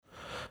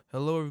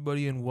Hello,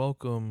 everybody, and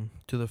welcome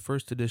to the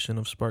first edition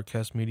of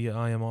SparkCast Media.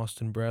 I am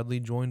Austin Bradley,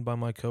 joined by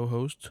my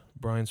co-host,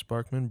 Brian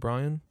Sparkman.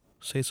 Brian,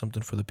 say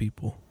something for the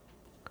people.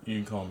 You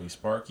can call me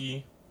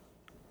Sparky,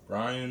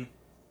 Brian,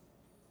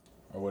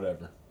 or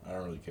whatever. I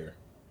don't really care.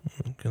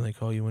 Can they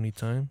call you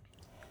anytime?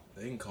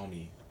 They can call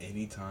me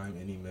anytime,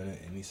 any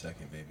minute, any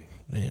second, baby.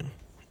 Damn,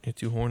 you're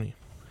too horny.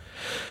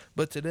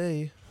 But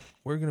today,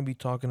 we're going to be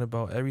talking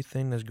about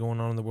everything that's going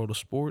on in the world of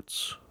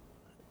sports,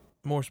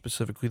 more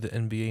specifically the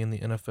NBA and the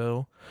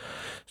NFL,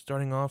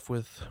 starting off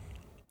with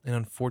an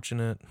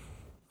unfortunate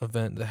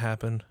event that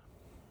happened,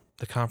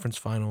 the conference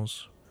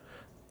finals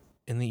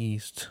in the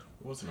East.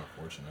 It wasn't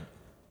unfortunate.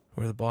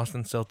 Where the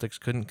Boston Celtics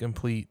couldn't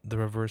complete the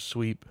reverse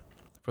sweep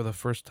for the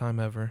first time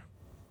ever.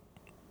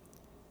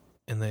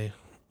 And they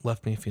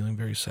left me feeling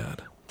very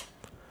sad.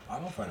 I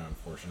don't find it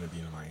unfortunate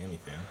being a Miami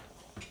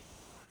fan.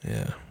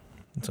 Yeah,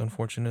 it's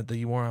unfortunate that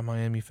you are a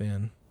Miami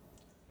fan.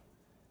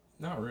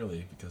 Not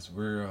really, because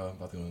we're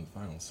about to go in the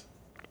finals.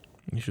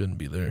 You shouldn't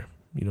be there.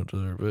 You don't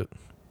deserve it.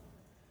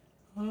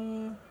 I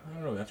don't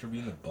know, after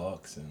being the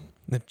Bucks and...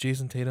 If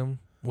Jason Tatum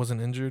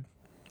wasn't injured,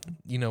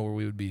 you know where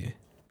we would be.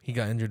 He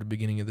got injured at the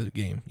beginning of the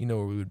game. You know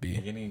where we would be.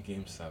 Beginning of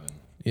Game 7.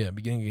 Yeah,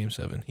 beginning of Game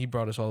 7. He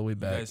brought us all the way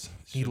back.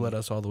 He led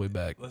us all the way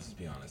back. Let's just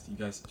be honest. You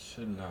guys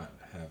should not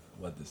have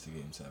led this to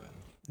Game 7.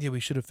 Yeah,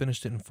 we should have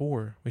finished it in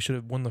 4. We should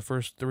have won the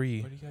first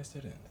 3. But you guys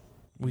didn't.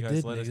 We guys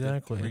did, let us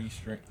exactly. get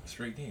 3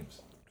 straight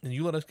games. And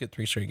you let us get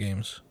 3 straight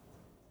games.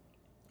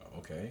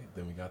 Okay,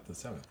 then we got the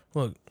 7th.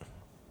 Look,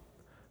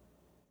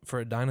 for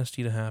a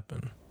dynasty to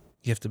happen,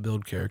 you have to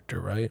build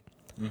character, right?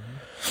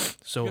 Mm-hmm.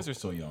 So You guys are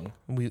still young.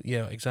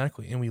 Yeah,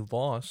 exactly. And we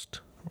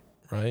lost,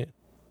 right,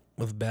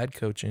 with bad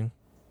coaching,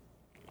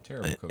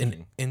 Terrible coaching.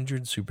 an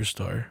injured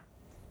superstar,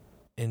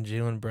 and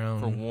Jaylen Brown.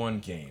 For one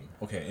game.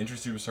 Okay, injured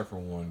superstar for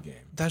one game.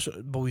 That's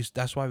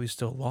why we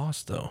still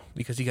lost, though,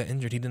 because he got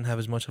injured. He didn't have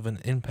as much of an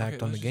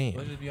impact on the game.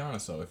 Let's just be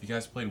honest, though. If you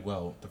guys played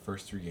well the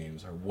first 3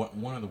 games, or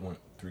one of the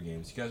 3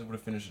 games, you guys would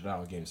have finished it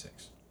out in Game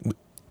 6.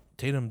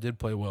 Tatum did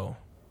play well,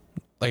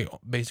 like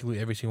basically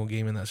every single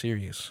game in that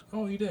series.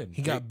 Oh, he did.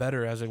 He got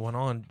better as it went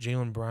on.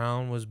 Jaylen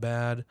Brown was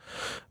bad.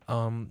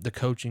 The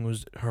coaching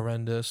was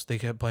horrendous. They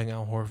kept playing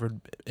Al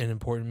Horford in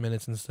important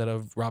minutes instead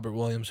of Robert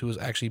Williams, who was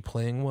actually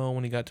playing well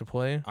when he got to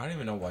play. I don't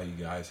even know why you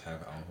guys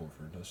have Al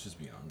Horford. Let's just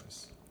be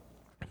honest.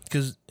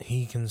 Because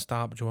he can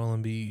stop Joel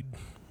Embiid.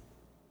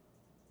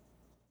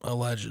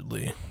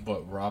 Allegedly.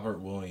 But Robert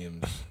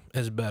Williams...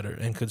 is better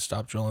and could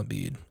stop Joel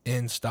Embiid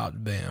and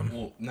stopped Bam.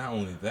 Well, not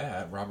only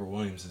that, Robert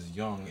Williams is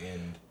young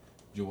and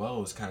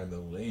Joel is kind of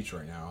middle age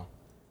right now.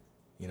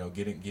 You know,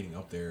 getting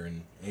up there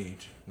in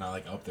age. Not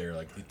like up there,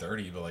 like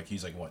 30, but like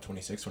he's like, what,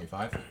 26,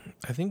 25?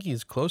 I think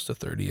he's close to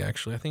 30,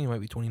 actually. I think he might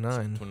be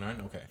 29.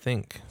 29? Okay. I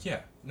think. Yeah.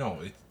 No,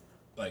 it's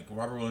like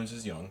Robert Williams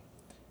is young.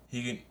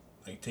 He can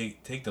like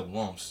take the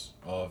lumps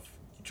of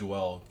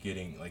Joel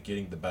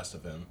getting the best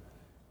of him.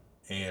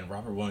 And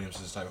Robert Williams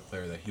is the type of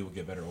player that he will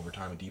get better over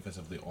time and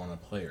defensively on a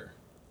player.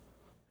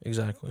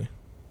 Exactly.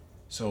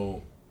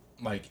 So,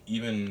 like,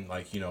 even,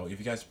 like, you know, if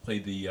you guys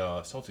played the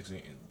Celtics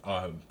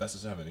best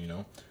of 7, you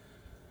know,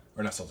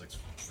 or not Celtics,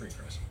 freaking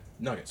Christ,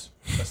 Nuggets,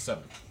 best of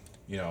 7,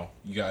 you know,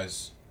 you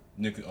guys,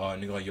 Nikola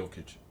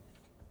Jokic,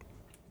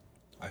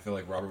 I feel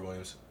like Robert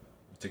Williams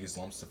would take his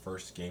lumps the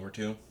first game or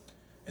 2,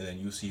 and then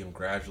you see him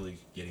gradually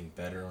getting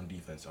better on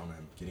defense on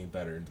him, getting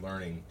better and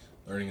learning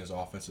his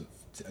offensive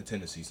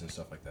tendencies and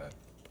stuff like that.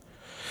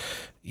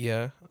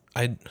 Yeah,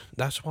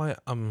 that's why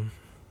I'm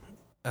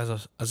as a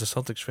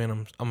Celtics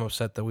fan, I'm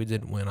upset that we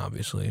didn't win,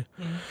 obviously.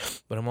 Mm-hmm.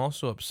 But I'm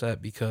also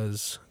upset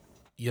because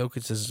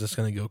Jokic is just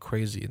going to go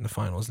crazy in the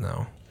finals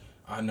now.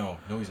 No,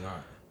 he's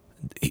not.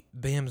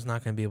 Bam's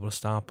not going to be able to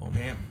stop him.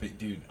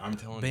 Dude, I'm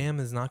telling you. Bam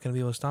is not going to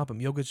be able to stop him.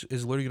 Jokic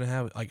is literally going to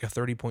have like a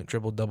 30-point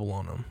triple-double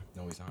on him.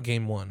 No, he's not.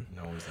 Game 1.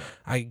 No, he's not.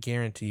 I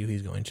guarantee you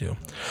he's going to. No.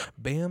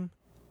 Bam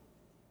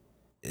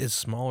is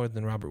smaller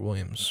than Robert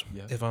Williams,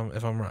 if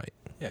I'm right.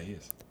 Yeah, he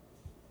is.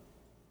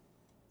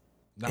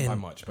 Not by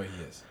much, but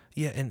he is.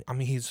 Yeah, and I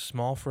mean he's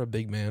small for a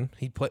big man.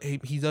 He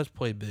does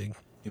play big.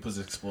 He plays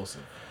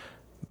explosive.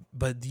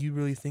 But do you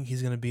really think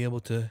he's going to be able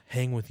to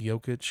hang with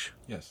Jokic?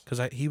 Yes.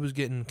 Because he was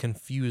getting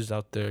confused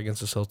out there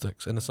against the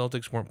Celtics, and the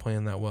Celtics weren't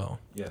playing that well.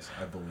 Yes,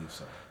 I believe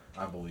so.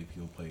 I believe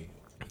he'll play.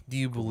 Do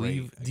you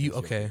believe?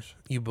 Jokic.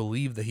 You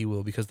believe that he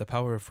will because the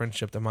power of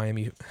friendship that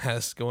Miami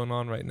has going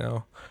on right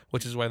now,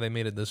 which is why they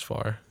made it this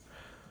far.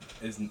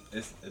 It's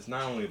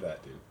not only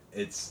that, dude.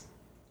 It's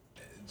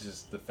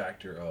just the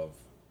factor of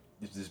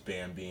this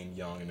Bam being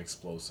young and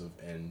explosive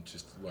and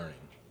just learning.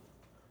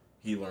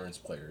 He learns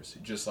players,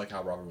 just like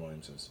how Robert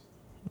Williams is.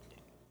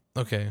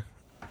 Okay.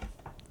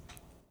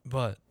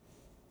 But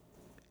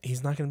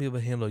he's not going to be able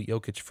to handle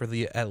Jokic for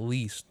at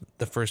least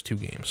the first 2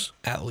 games.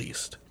 At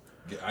least.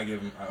 I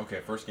give him... Okay,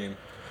 first game,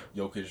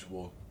 Jokic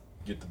will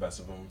get the best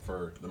of him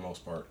for the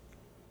most part.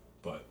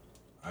 But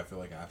I feel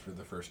like after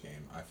the first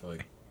game, I feel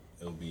like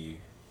it'll be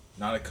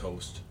not a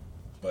coast,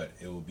 but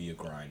it will be a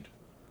grind.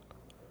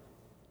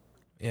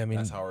 Yeah, I mean...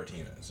 That's how our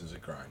team is a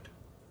grind.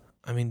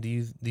 I mean, do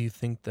you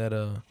think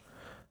that,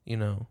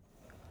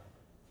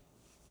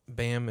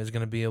 Bam is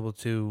going to be able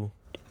to,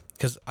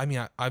 because I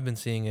mean I've been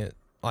seeing it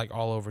like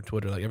all over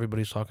Twitter. Like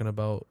everybody's talking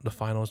about the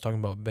finals, talking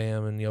about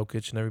Bam and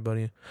Jokic and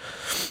everybody,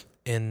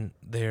 and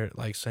they're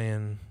like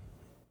saying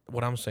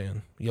what I'm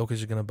saying. Jokic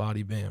is going to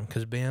body Bam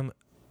because Bam,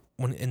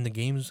 when in the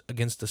games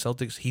against the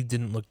Celtics, he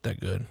didn't look that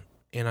good,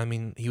 and I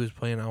mean he was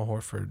playing Al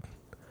Horford.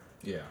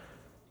 Yeah.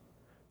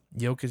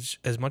 Jokic,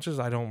 as much as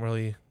I don't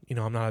really,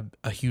 I'm not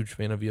a huge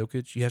fan of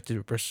Jokic, you have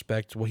to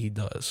respect what he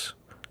does.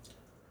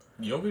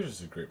 Jokic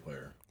is a great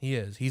player. He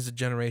is. He's a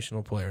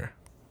generational player.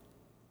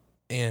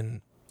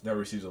 And that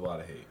receives a lot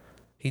of hate.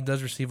 He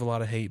does receive a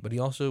lot of hate, but he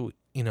also,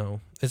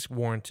 it's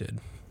warranted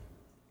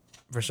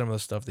for some of the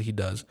stuff that he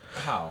does.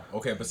 How?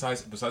 Okay,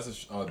 besides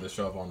the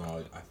shove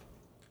on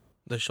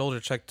the shoulder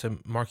check to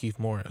Markieff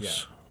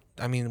Morris.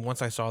 Yeah. I mean,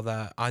 once I saw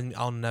that,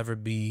 I'll never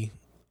be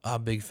a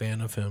big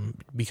fan of him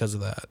because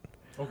of that.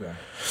 Okay.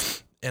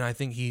 And I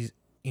think he's,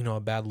 a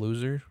bad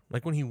loser.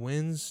 Like when he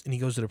wins and he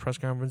goes to the press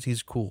conference,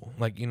 he's cool.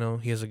 Like,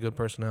 he has a good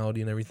personality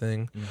and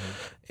everything.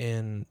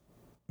 Mm-hmm.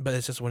 But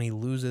it's just when he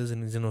loses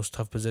and he's in those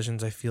tough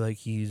positions, I feel like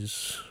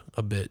he's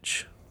a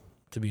bitch,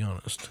 to be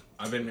honest.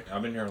 I've been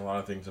hearing a lot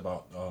of things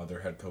about their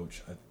head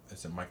coach.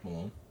 Is it Mike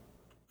Malone?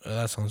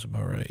 That sounds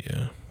about right,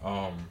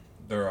 yeah.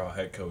 Their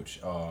head coach,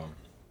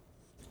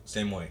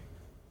 same way.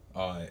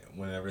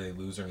 Whenever they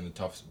lose or in the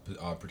tough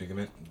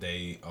predicament,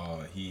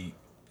 he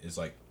is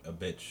like a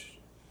bitch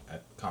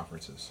at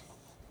conferences.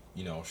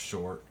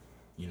 Short,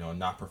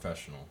 not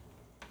professional.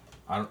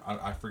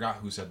 I forgot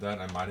who said that.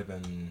 I might have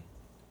been.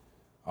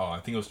 Oh,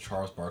 I think it was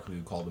Charles Barkley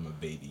who called him a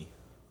baby.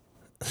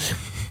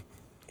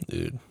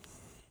 Dude,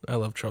 I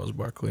love Charles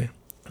Barkley.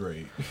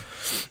 Great.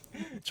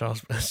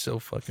 Charles is so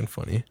fucking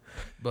funny.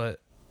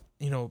 But,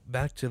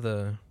 back to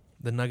the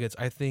Nuggets,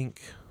 I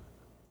think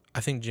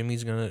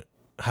Jimmy's going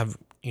to have,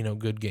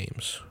 good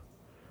games.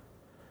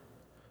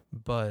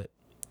 But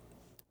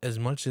as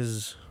much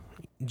as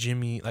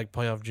Jimmy, like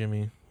playoff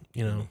Jimmy,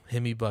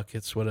 Himmy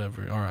buckets,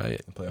 whatever, all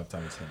right. Playoff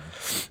time is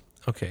Himmy.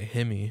 Okay,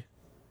 Himmy,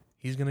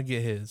 he's going to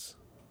get his.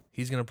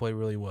 He's going to play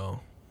really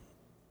well.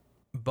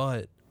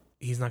 But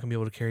he's not going to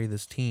be able to carry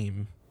this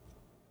team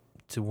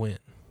to win,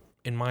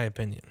 in my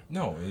opinion.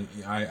 No,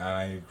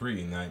 I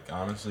agree. And,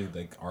 honestly,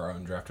 our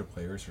undrafted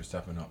players are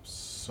stepping up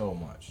so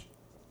much.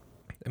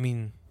 I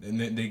mean... And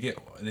they get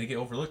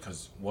overlooked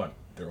because, what?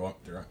 They're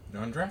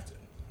undrafted.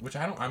 Which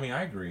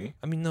I agree.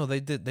 I mean, no, they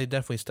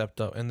definitely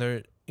stepped up. And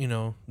they're,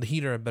 the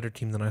Heat are a better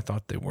team than I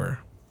thought they were.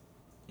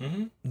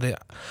 Mm-hmm.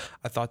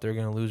 I thought they were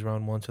going to lose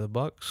round 1 to the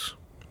Bucks,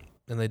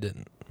 and they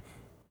didn't.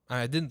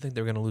 I didn't think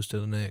they were going to lose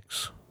to the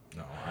Knicks.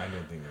 No, I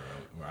didn't think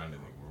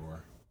we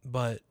were.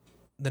 But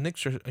the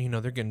Knicks are,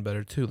 they're getting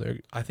better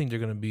too. I think they're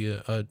going to be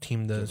a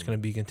team that's going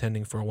to be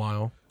contending for a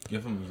while.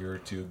 Give them a year or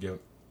two.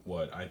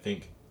 I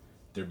think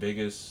their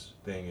biggest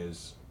thing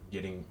is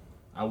getting.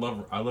 I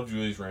love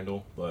Julius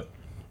Randle, but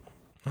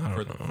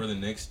for the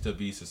Knicks to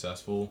be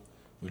successful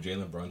with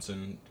Jalen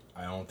Brunson,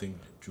 I don't think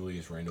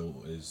Julius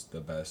Randle is the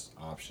best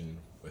option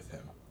with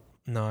him.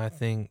 No, I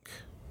think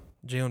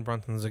Jalen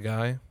Brunson's a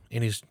guy,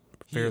 and he's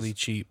fairly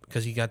cheap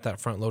because he got that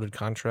front-loaded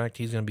contract.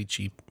 He's going to be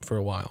cheap for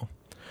a while.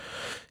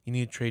 You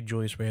need to trade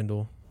Julius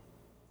Randle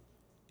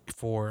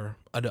for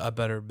a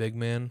better big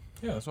man.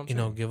 Yeah, that's what I'm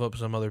saying. Give up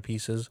some other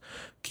pieces.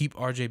 Keep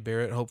R.J.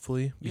 Barrett,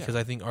 hopefully, because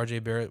I think R.J.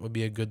 Barrett would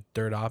be a good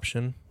third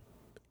option.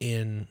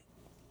 Even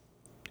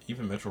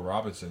Mitchell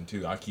Robinson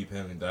too. I keep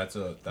him. That's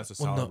a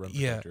solid rim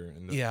protector.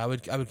 I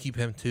would keep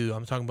him too.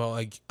 I'm talking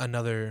about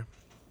another.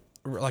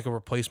 Like a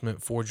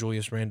replacement for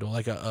Julius Randle,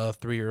 like a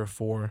 3 or a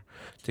 4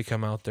 to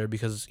come out there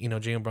because,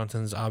 Jalen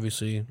Brunson's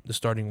obviously the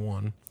starting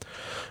one.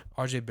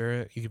 RJ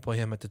Barrett, you could play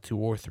him at the 2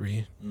 or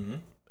 3. Mm-hmm.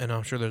 And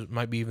I'm sure there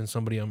might be even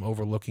somebody I'm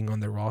overlooking on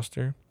their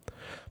roster.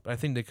 But I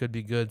think they could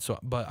be good.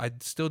 But I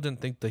still didn't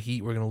think the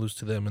Heat were going to lose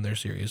to them in their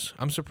series.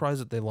 I'm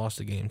surprised that they lost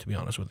the game, to be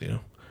honest with you.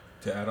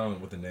 To add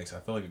on with the Knicks, I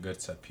feel like a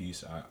good set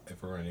piece,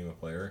 if we're going to name a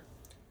player,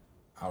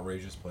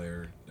 outrageous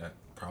player, that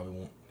probably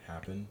won't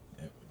happen.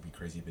 It would be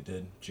crazy if it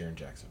did. Jaren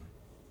Jackson.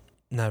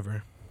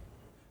 Never.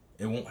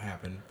 It won't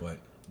happen, but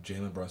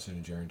Jalen Brunson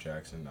and Jaren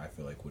Jackson, I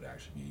feel like would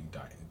actually be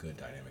a good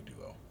dynamic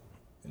duo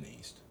in the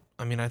East.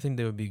 I mean, I think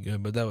they would be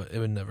good, but it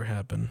would never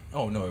happen.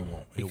 Oh, no, it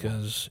won't.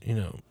 Because,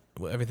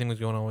 everything that's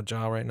going on with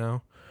Ja right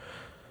now.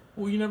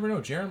 Well, you never know.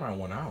 Jaren might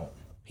want out.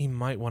 He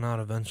might want out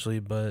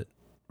eventually, but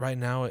right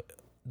now,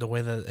 the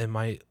way that it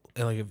might,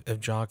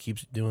 if Ja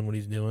keeps doing what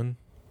he's doing,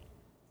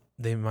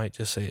 they might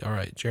just say, all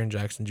right, Jaren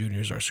Jackson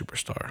Jr. is our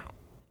superstar.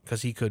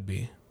 Because he could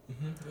be.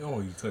 Mm-hmm. Oh,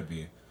 he could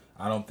be.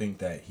 I don't think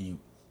that he,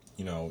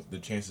 the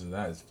chances of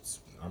that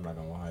is, I'm not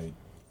going to lie,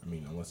 I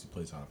mean, unless he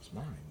plays out of his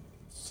mind,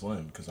 it's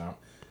slim. Because I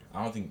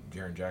don't think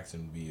Jaren Jackson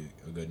would be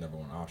a good number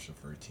 1 option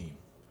for a team.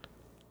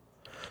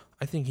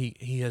 I think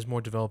he has more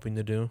developing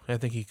to do. I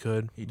think he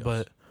could. He does.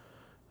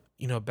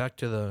 But, back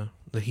to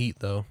the Heat,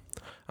 though,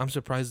 I'm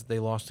surprised that they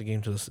lost the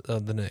game to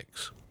the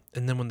Knicks.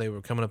 And then when they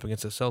were coming up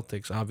against the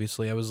Celtics,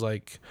 obviously, I was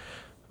like,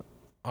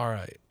 all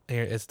right,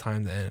 it's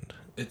time to end.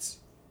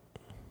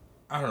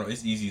 I don't know,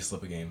 it's easy to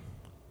slip a game.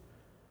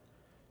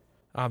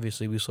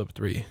 Obviously, we slipped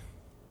 3.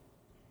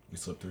 We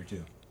slipped 3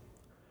 too.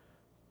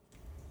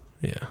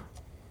 Yeah.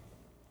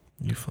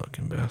 You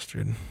fucking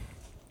bastard.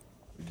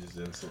 We just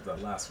didn't slip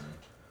that last one.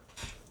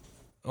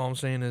 All I'm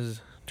saying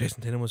is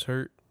Jason Tatum was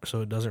hurt,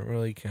 so it doesn't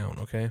really count,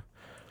 okay?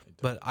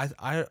 But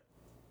I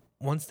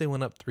once they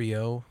went up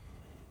 3-0,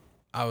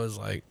 I was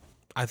like,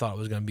 I thought it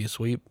was going to be a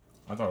sweep.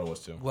 I thought it was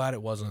too. Glad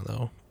it wasn't,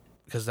 though,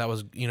 because that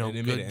was,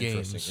 good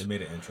games. It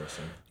made it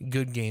interesting.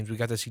 Good games. We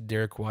got to see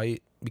Derek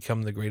White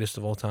become the greatest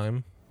of all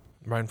time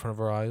right in front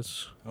of our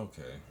eyes.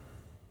 Okay.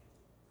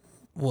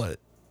 What?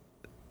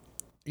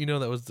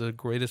 That was the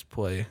greatest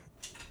play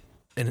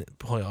in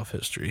playoff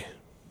history.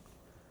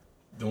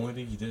 The only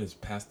thing he did is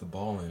pass the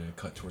ball in and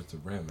cut towards the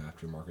rim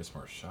after Marcus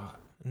Smart shot.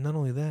 Not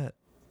only that,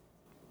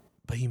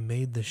 but he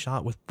made the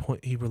shot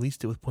he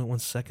released it with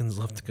 0.1 seconds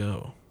left to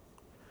go.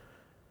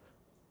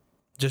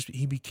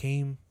 He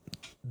became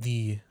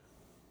the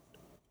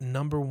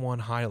number one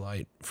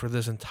highlight for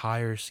this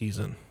entire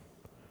season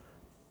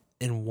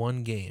in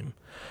one game.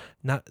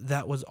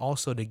 That was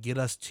also to get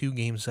us to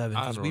Game 7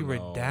 because we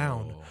were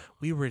down.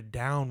 We were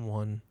down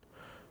one.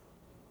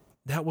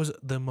 That was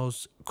the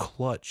most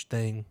clutch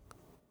thing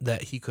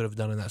that he could have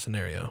done in that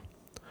scenario.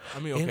 I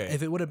mean, okay. And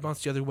if it would have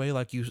bounced the other way,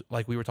 like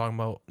we were talking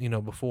about,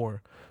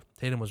 before,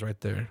 Tatum was right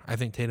there. I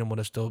think Tatum would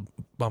have still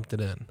bumped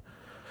it in.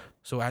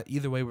 So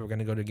either way, we were going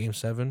to go to Game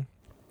 7.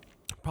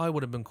 Probably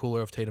would have been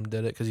cooler if Tatum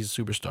did it because he's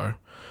a superstar.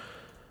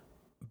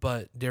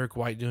 But Derek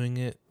White doing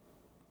it,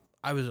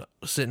 I was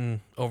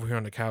sitting over here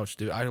on the couch,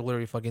 dude. I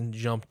literally fucking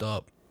jumped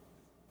up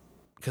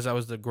because that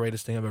was the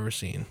greatest thing I've ever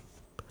seen.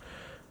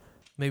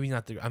 Maybe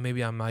not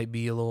maybe I might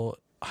be a little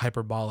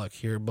hyperbolic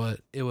here, but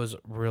it was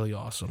really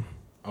awesome.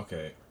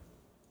 Okay.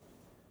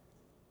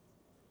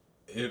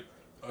 It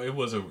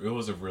was a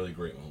really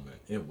great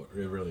moment. It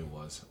really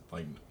was.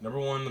 Like, number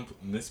one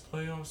in this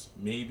playoffs,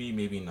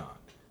 maybe not.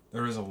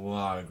 There was a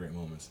lot of great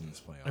moments in this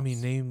playoffs. I mean,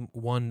 name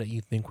one that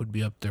you think would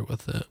be up there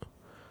with it.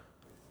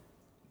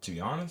 To be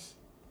honest,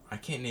 I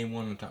can't name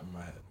one on the top of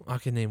my head. I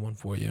can name one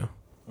for you.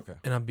 Okay.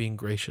 And I'm being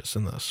gracious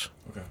in this.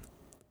 Okay.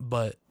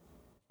 But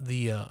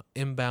the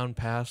inbound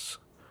pass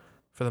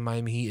for the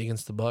Miami Heat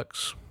against the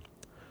Bucks,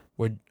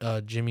 where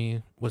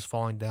Jimmy was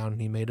falling down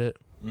and he made it.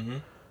 Mm-hmm.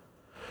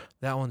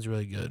 That one's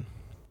really good.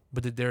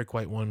 But the Derek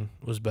White one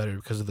was better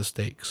because of the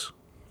stakes.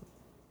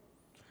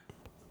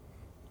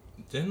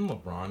 Didn't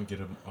LeBron get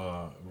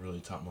a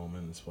really top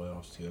moment in this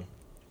playoffs too?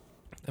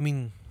 I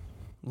mean,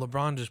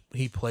 LeBron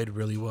he played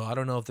really well. I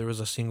don't know if there was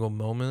a single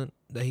moment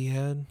that he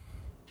had,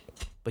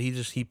 but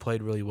he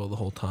played really well the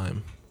whole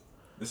time.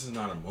 This is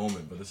not a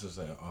moment, but this is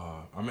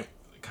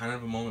kind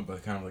of a moment,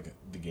 but kind of like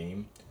the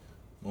game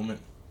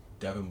moment.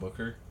 Devin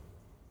Booker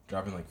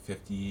dropping like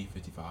 50,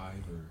 55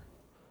 or...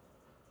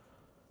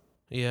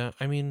 Yeah,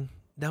 I mean,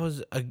 that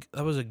was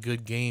a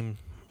good game.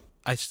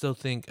 I still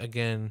think,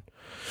 again,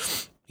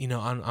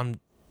 I'm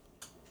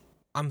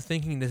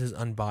thinking this is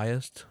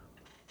unbiased,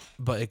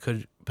 but it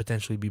could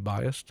potentially be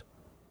biased.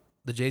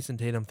 The Jason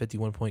Tatum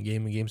 51-point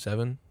game in Game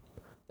 7,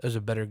 it was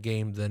a better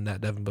game than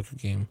that Devin Booker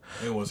game.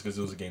 It was because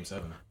it was a Game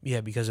 7. Yeah,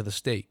 because of the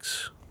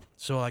stakes.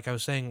 So, like I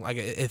was saying, like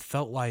it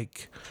felt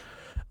like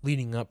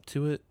leading up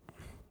to it,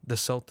 the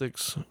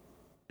Celtics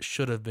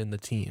should have been the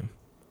team.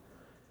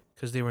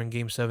 Because they were in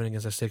Game 7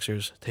 against the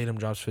Sixers. Tatum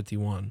drops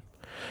 51.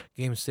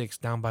 Game 6,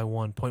 down by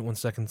 1. 0.1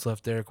 seconds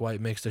left. Derek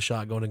White makes the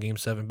shot going to Game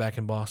 7 back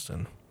in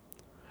Boston.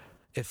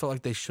 It felt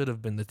like they should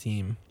have been the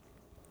team.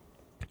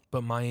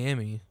 But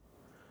Miami,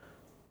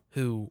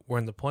 who were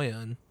in the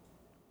play-in,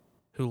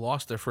 who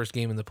lost their first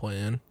game in the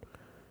play-in,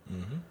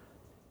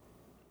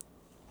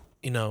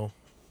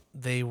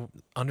 they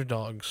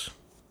underdogs.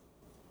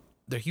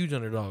 They're huge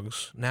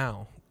underdogs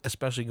now,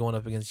 especially going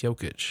up against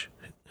Jokic,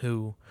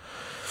 who...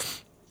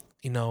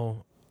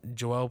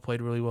 Joel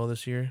played really well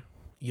this year.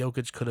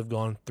 Jokic could have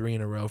gone 3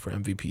 in a row for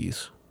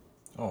MVPs.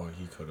 Oh,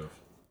 he could have.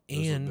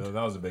 And that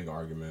was a big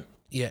argument.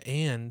 Yeah,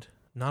 and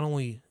not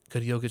only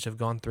could Jokic have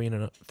gone 3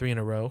 in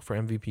a row for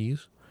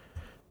MVPs,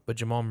 but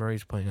Jamal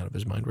Murray's playing out of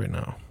his mind right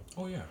now.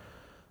 Oh, yeah.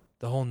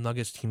 The whole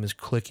Nuggets team is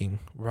clicking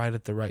right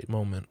at the right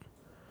moment.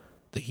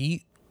 The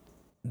Heat,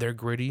 they're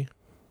gritty,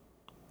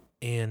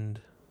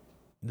 and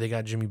they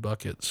got Jimmy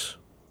Buckets,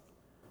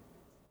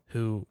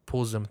 who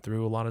pulls them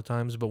through a lot of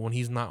times. But when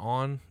he's not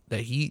on, the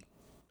Heat,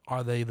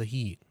 are they the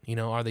Heat?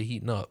 Are they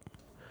heating up?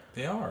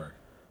 They are.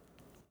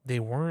 They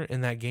weren't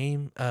in that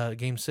game,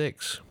 Game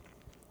 6,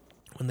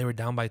 when they were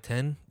down by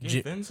 10.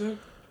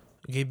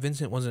 Gabe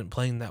Vincent wasn't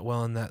playing that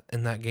well in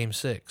that Game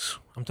 6.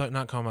 I'm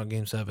not talking about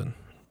Game 7. I'm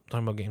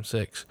talking about Game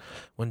 6.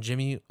 When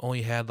Jimmy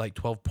only had like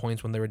 12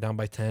 points when they were down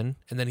by 10,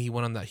 and then he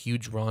went on that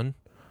huge run.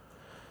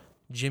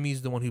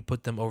 Jimmy's the one who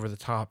put them over the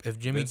top. If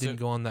Jimmy didn't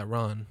go on that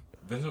run...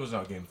 Vincent was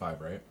out Game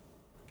 5, right?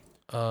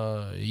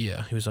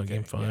 Yeah, he was on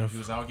Game 5. Yeah, he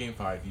was out Game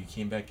 5. He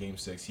came back Game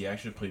 6. He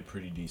actually played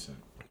pretty decent.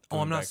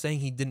 I'm not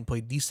saying he didn't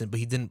play decent, but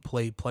he didn't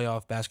play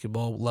playoff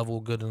basketball level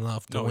good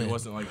enough to win. No, he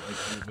wasn't like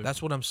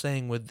That's what I'm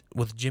saying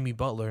with Jimmy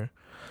Butler.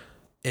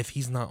 If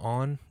he's not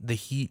on, the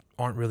Heat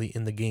aren't really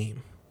in the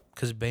game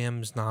because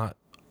Bam's not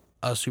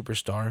a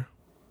superstar.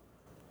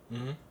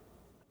 Mm-hmm.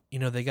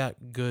 they got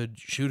good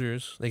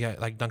shooters. They got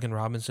like Duncan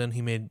Robinson.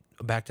 He made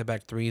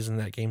back-to-back threes in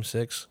that game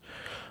 6.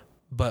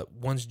 But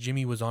once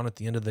Jimmy was on at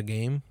the end of the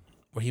game,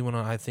 where he went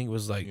on, I think it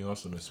was like He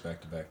also missed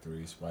back-to-back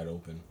threes, wide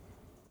open.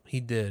 he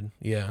did,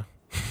 yeah.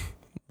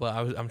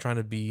 But I'm trying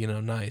to be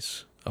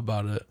nice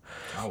about it.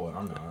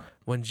 I'm not.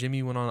 When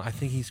Jimmy went on, I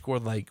think he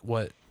scored like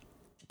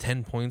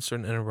 10 points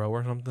in a row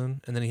or something,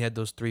 and then he had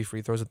those 3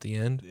 free throws at the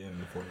end. Yeah, in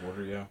the fourth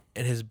quarter, yeah.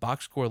 And his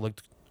box score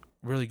looked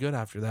really good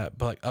after that,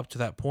 but like up to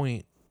that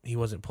point, he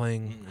wasn't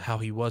playing how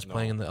he was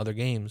playing in the other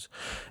games.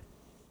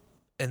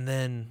 And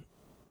then,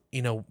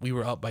 we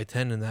were up by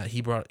 10 in that.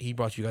 He brought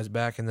you guys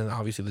back, and then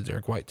obviously the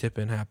Derek White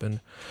tip-in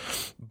happened.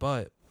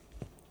 But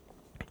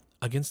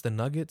against the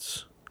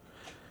Nuggets,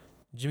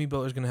 Jimmy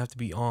Butler's going to have to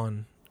be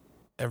on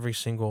every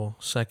single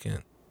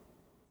second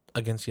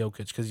against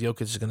Jokic, because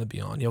Jokic is going to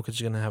be on. Jokic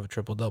is going to have a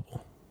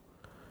triple-double.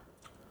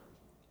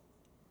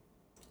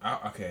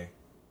 Okay.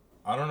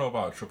 I don't know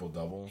about a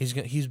triple-double.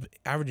 He's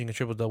averaging a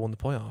triple-double in the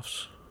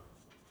playoffs.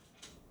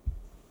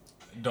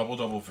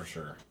 Double-double for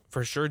sure.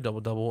 For sure,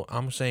 double-double.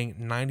 I'm saying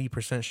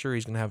 90% sure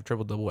he's going to have a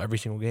triple-double every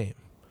single game.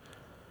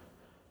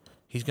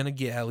 He's going to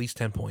get at least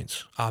 10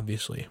 points,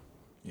 obviously.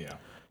 Yeah.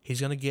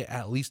 He's going to get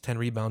at least 10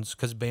 rebounds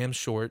because Bam's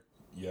short.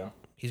 Yeah.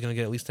 He's going to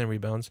get at least 10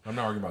 rebounds. I'm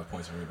not arguing about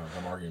points and rebounds.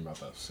 I'm arguing about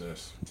the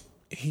assists.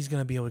 He's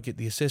going to be able to get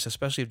the assists,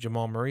 especially if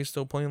Jamal Murray is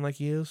still playing like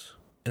he is.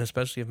 And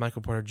especially if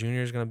Michael Porter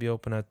Jr. is going to be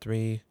open at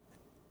 3.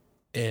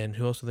 And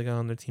who else do they got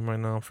on their team right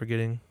now? I'm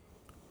forgetting.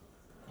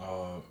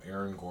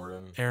 Aaron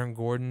Gordon. Aaron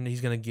Gordon.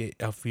 He's going to get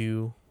a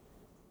few.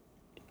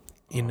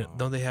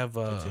 Don't they have...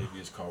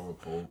 Kentavious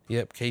Caldwell-Pope.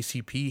 Yep,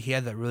 KCP. He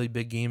had that really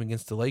big game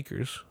against the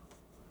Lakers.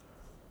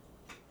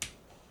 I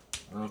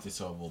don't know if they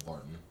still have Will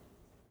Barton.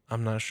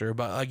 I'm not sure,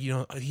 but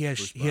he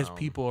has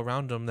people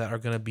around him that are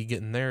going to be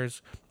getting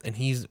theirs, and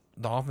the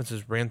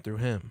offenses ran through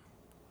him.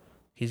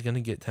 He's going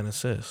to get 10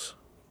 assists,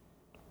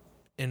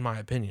 in my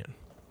opinion.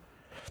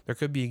 There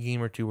could be a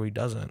game or two where he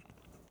doesn't,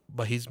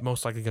 but he's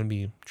most likely going to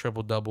be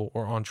triple-double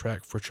or on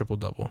track for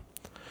triple-double.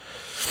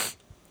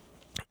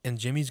 And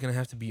Jimmy's going to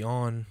have to be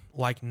on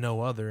like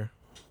no other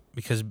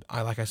because,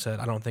 like I said,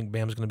 I don't think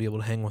Bam's going to be able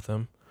to hang with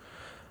him.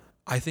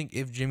 I think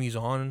if Jimmy's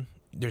on,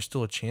 there's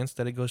still a chance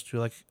that it goes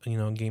to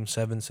game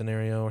 7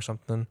 scenario or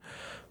something.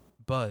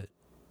 But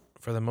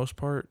for the most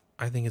part,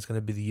 I think it's going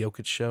to be the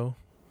Jokic show.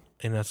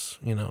 And that's,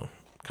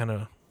 kind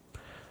of...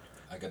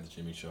 I got the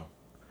Jimmy show.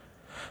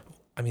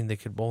 I mean, they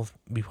could both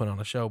be put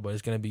on a show, but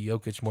it's going to be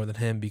Jokic more than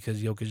him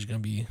because Jokic is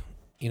going to be,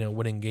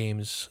 winning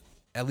games,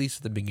 at least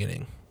at the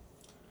beginning.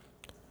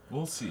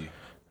 We'll see.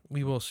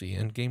 We will see.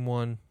 And game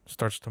 1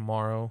 starts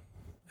tomorrow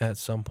at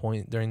some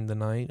point during the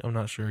night. I'm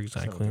not sure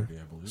exactly. 7:30,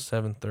 I believe.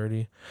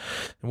 7:30.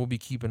 And we'll be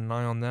keeping an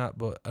eye on that.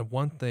 But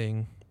one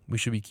thing we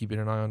should be keeping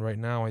an eye on right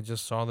now, I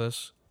just saw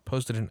this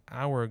posted an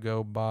hour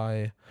ago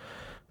by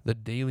the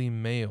Daily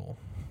Mail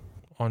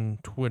on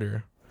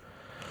Twitter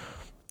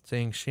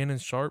saying Shannon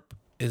Sharp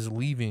is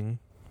leaving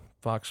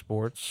Fox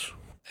Sports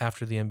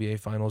after the NBA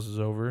Finals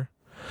is over.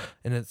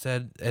 And it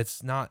said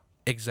it's not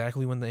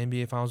exactly when the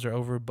NBA Finals are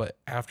over, but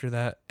after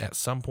that, at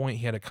some point,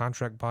 he had a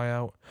contract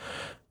buyout.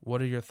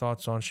 What are your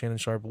thoughts on Shannon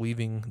Sharp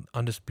leaving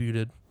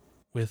Undisputed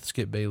with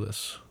Skip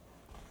Bayless?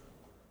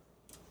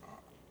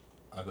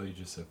 I thought you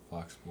just said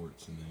Fox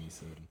Sports, and then you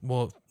said...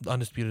 Well,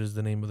 Undisputed is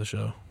the name of the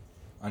show.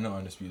 I know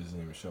Undisputed is the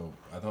name of the show.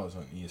 I thought it was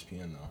on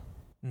ESPN, though.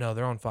 No,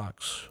 they're on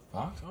Fox.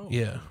 Fox? Oh.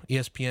 Yeah.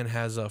 ESPN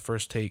has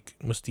First Take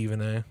with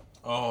Stephen A.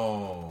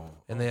 Oh.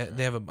 And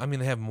they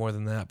have more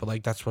than that,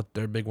 but that's what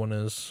their big one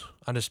is.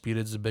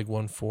 Undisputed is a big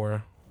one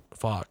for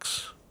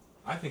Fox.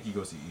 I think he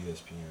goes to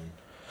ESPN.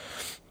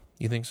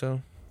 You think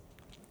so?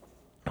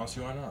 I'll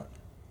see why not.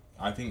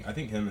 I think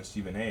him and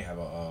Stephen A have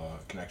a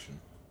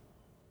connection.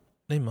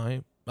 They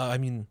might.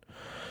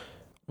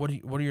 What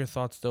are your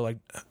thoughts though?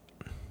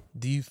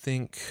 Do you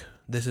think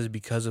this is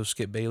because of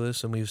Skip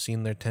Bayless and we've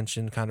seen their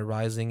tension kind of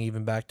rising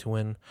even back to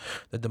when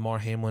the DeMar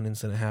Hamlin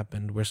incident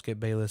happened, where Skip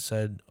Bayless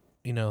said,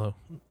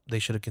 they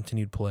should have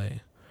continued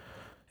play,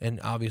 and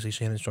obviously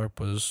Shannon Sharp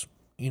was,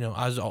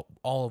 as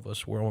all of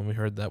us were when we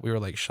heard that, we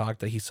were shocked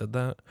that he said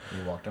that.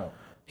 He walked out.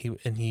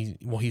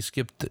 He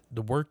skipped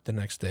the work the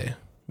next day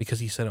because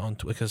he said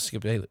it because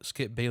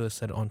Skip Bayless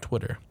said it on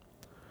Twitter.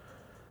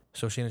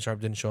 So Shannon Sharp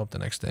didn't show up the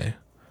next day.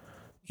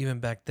 Even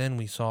back then,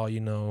 we saw,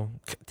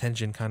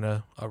 tension kind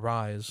of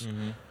arise.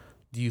 Mm-hmm.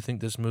 Do you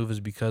think this move is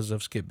because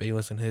of Skip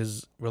Bayless and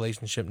his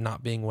relationship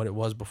not being what it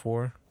was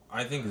before?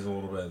 I think there's a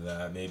little bit of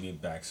that. Maybe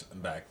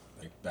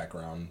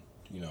background,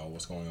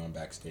 what's going on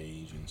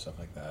backstage and stuff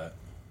like that.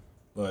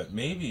 But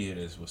maybe it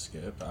is with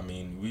Skip.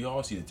 We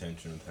all see the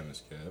tension with him and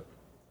Skip.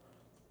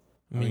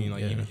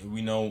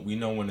 We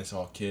know when it's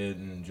all kid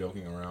and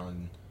joking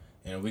around,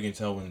 and we can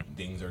tell when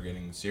things are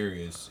getting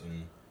serious,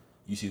 and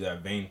you see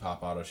that vein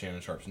pop out of Shannon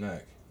Sharp's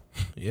neck.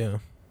 Yeah.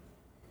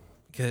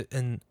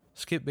 And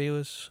Skip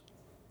Bayless,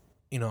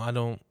 I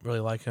don't really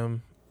like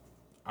him.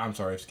 I'm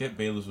sorry, if Skip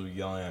Bayless was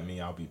yelling at me,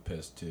 I'll be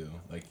pissed too.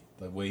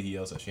 The way he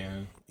yells at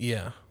Shannon.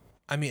 Yeah.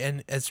 I mean,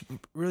 and it's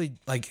really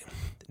like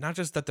not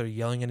just that they're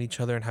yelling at each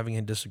other and having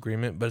a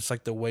disagreement, but it's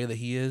like the way that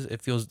he is.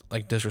 It feels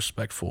like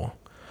disrespectful.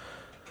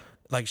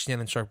 Like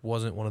Shannon Sharp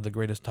wasn't one of the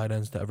greatest tight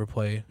ends to ever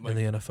play in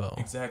the NFL.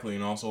 Exactly,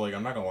 and also like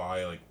I'm not gonna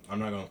lie, like I'm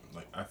not gonna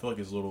like I feel like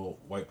it's a little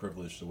white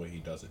privilege the way he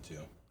does it too.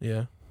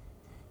 Yeah.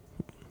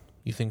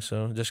 You think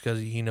so? Just because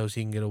he knows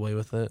he can get away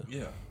with it?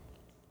 Yeah.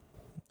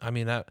 I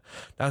mean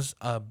that's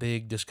a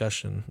big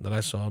discussion that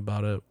I saw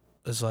about it.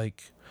 It's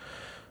like,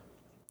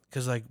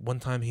 because like one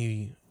time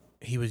he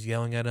was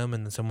yelling at him,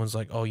 and then someone's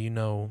like, "Oh,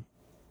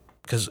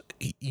 because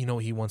you know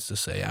what he wants to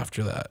say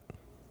after that."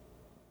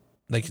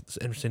 Like it's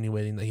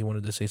insinuating that he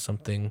wanted to say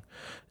something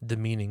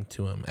demeaning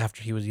to him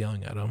after he was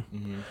yelling at him.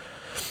 Mm-hmm.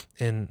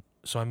 And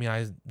so I mean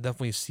I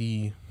definitely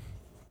see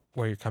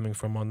where you're coming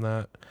from on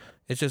that.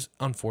 It's just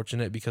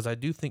unfortunate because I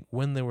do think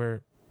when they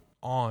were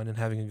on and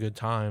having a good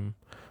time,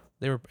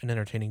 they were an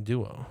entertaining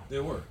duo. They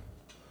were.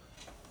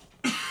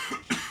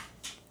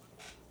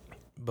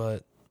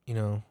 But,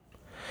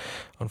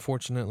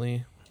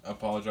 unfortunately... I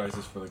apologize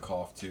for the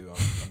cough, too.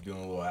 I'm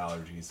dealing with little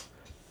allergies.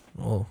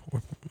 Well, we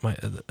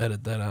might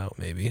edit that out,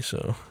 maybe,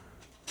 so...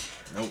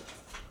 Nope.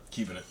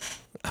 Keeping it.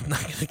 I'm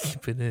not going to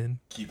keep it in.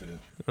 Keeping it.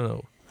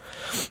 No.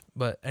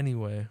 But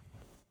anyway,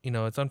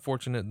 it's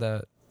unfortunate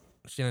that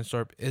Shannon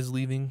Sharp is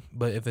leaving,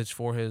 but if it's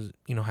for his,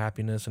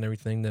 happiness and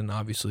everything, then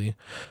obviously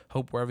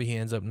hope wherever he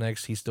ends up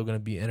next, he's still going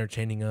to be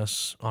entertaining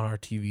us on our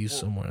TVs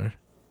somewhere.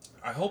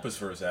 I hope it's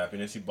for his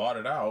happiness. He bought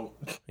it out.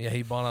 Yeah,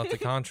 he bought out the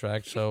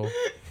contract, so...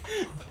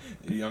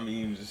 I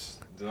mean, just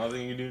there's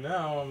nothing you can do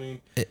now. I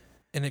mean...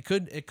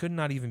 It could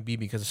not even be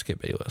because of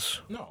Skip Bayless.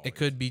 No. It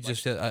could be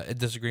just a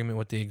disagreement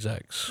with the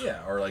execs.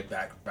 Yeah, or like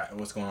back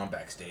what's going on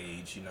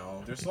backstage,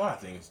 There's a lot of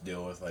things to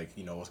deal with, like,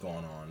 what's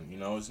going on.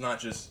 It's not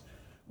just...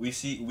 We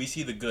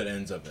see the good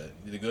ends of it.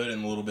 The good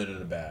and a little bit of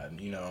the bad,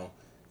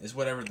 It's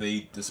whatever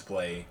they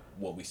display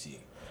what we see.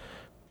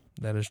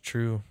 That is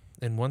true.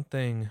 And one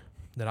thing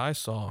that I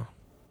saw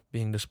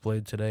being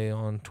displayed today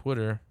on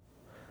Twitter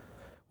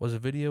was a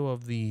video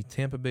of the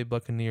Tampa Bay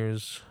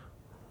Buccaneers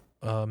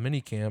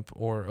minicamp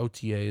or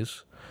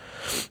OTAs,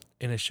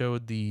 and it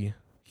showed the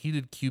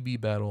heated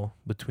QB battle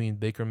between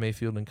Baker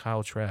Mayfield and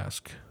Kyle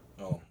Trask.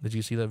 Oh. Did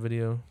you see that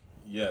video?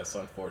 Yes,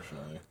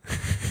 unfortunately.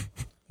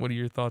 What are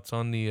your thoughts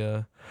on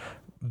the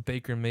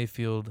Baker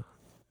Mayfield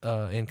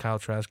and Kyle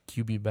Trask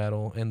QB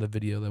battle and the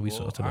video that we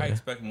saw today? I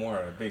expect more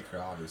out of Baker,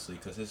 obviously,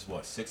 because this is,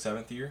 6th,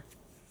 7th year?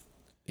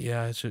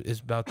 Yeah, it's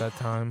about that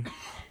time.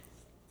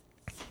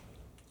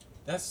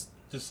 That's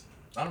just,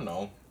 I don't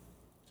know,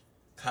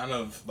 kind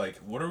of like,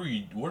 what are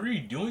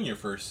you doing your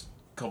first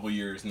couple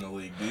years in the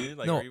league, dude?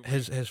 Like, no,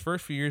 his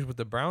first few years with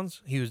the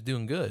Browns, he was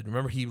doing good.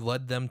 Remember, he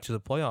led them to the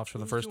playoffs for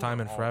the first time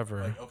in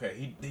forever. Like,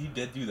 okay, he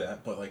did do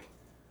that, but like,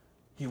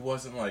 he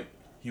wasn't like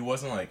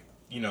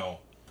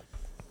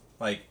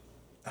like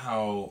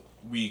how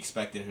we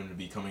expected him to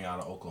be coming out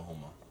of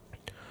Oklahoma.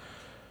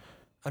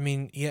 I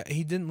mean, yeah,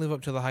 he didn't live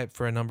up to the hype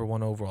for a number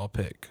 1 overall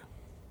pick,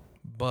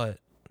 but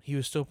he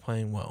was still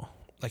playing well.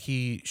 Like,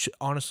 he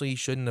honestly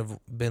shouldn't have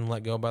been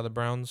let go by the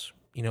Browns.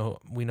 We know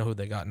who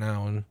they got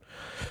now, and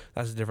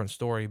that's a different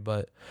story.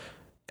 But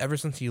ever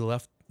since he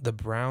left the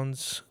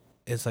Browns,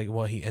 it's like,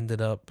 he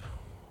ended up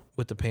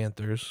with the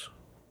Panthers.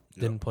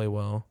 Yep. Didn't play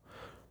well.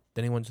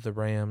 Then he went to the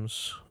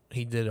Rams.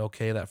 He did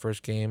okay that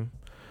first game.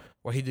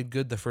 Well, he did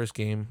good the first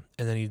game,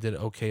 and then he did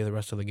okay the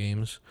rest of the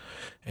games.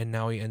 And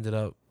now he ended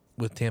up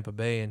with Tampa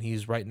Bay, and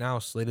he's right now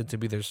slated to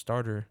be their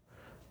starter.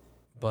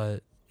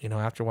 But,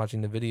 after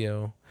watching the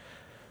video,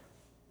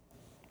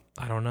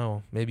 I don't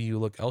know. Maybe you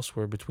look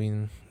elsewhere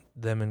between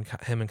him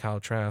and Kyle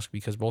Trask,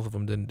 because both of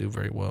them didn't do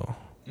very well.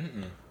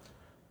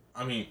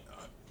 I mean,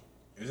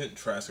 isn't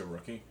Trask a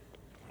rookie?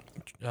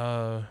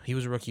 He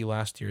was a rookie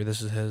last year.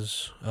 This is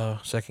his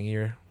second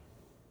year.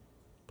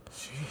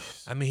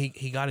 Jeez. I mean,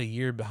 he got a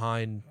year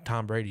behind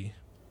Tom Brady.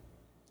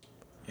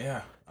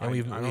 Yeah. And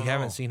we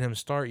haven't seen him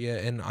start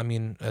yet. And, I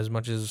mean, as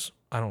much as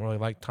I don't really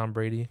like Tom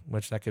Brady,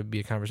 which that could be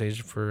a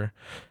conversation for,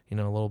 a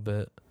little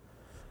bit,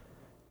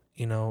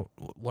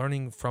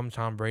 learning from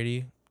Tom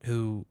Brady,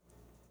 who,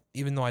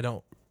 even though I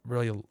don't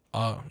really,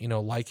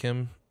 like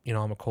him,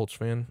 I'm a Colts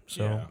fan,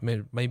 so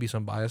maybe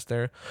some bias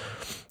there.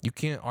 You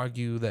can't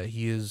argue that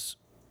he is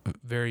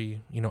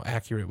very,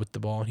 accurate with the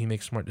ball, and he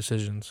makes smart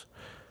decisions.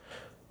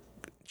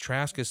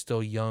 Trask is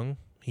still young.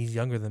 He's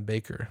younger than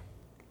Baker.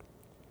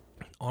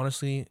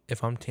 Honestly,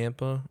 if I'm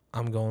Tampa,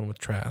 I'm going with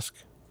Trask.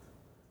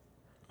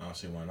 I don't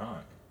see why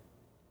not.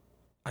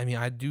 I mean,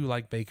 I do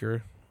like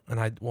Baker, and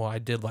I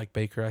did like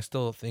Baker. I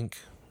still think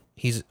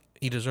he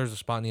deserves a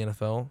spot in the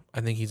NFL.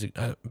 I think he's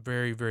a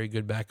very, very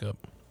good backup.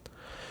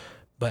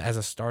 But as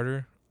a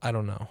starter, I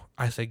don't know.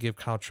 I say give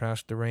Kyle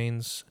Trask the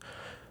reins.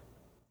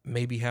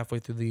 Maybe halfway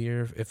through the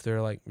year, if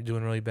they're like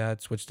doing really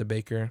bad, switch to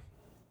Baker.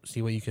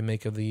 See what you can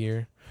make of the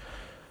year.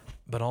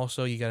 But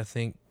also, you got to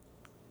think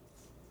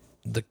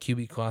the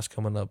QB class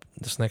coming up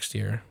this next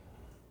year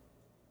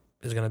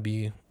is going to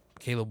be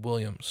Caleb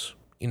Williams,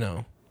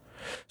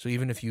 So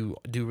even if you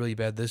do really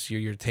bad this year,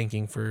 you're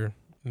tanking for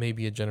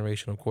maybe a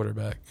generational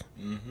quarterback.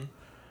 Mm-hmm.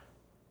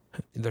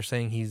 They're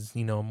saying he's,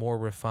 a more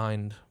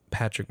refined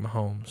Patrick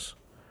Mahomes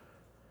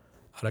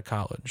out of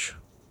college.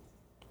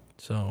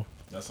 So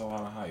that's a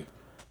lot of hype.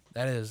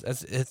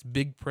 It's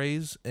big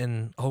praise,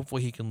 and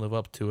hopefully he can live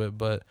up to it.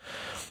 But,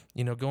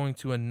 going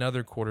to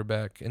another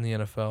quarterback in the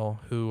NFL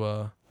who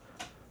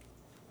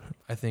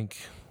I think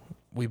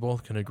we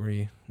both can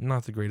agree,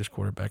 not the greatest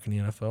quarterback in the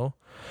NFL,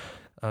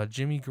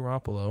 Jimmy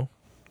Garoppolo.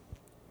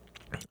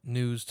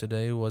 News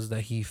today was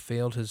that he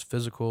failed his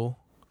physical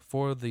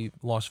for the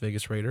Las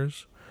Vegas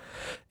Raiders,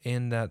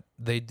 and that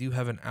they do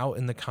have an out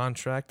in the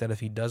contract that if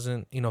he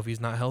doesn't, if he's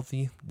not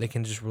healthy, they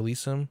can just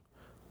release him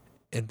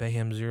and pay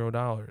him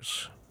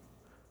 $0.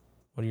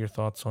 What are your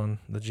thoughts on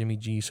the Jimmy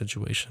G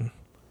situation?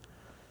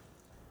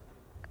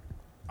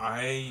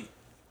 It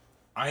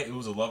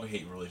was a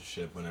love-hate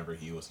relationship whenever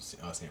he was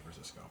in San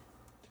Francisco.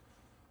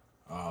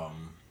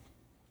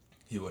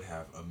 He would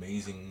have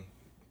amazing,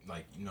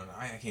 I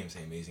can't even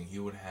say amazing. He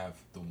would have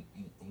the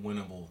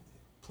winnable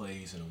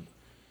plays and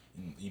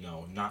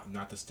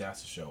not the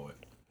stats to show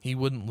it. He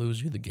wouldn't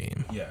lose you the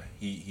game. Yeah,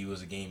 he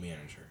was a game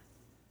manager.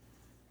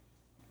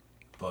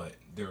 But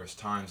there was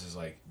times it's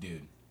like,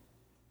 dude,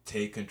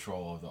 take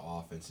control of the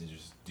offense and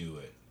just do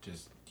it.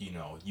 Just,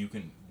 you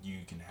can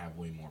have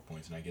way more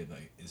points. And I get,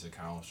 it's a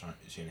Kyle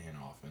Shanahan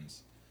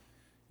offense,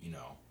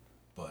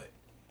 but,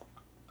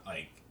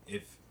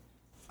 if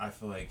I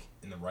feel like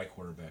in the right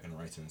quarterback in the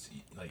right sense,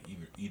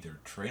 either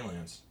Trey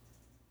Lance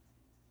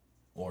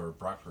or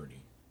Brock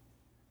Purdy,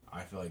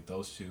 I feel like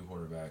those two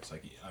quarterbacks,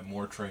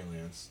 more Trey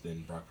Lance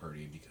than Brock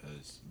Purdy,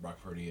 because Brock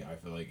Purdy, I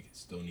feel like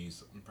still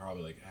needs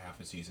probably half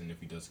a season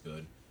if he does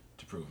good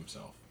to prove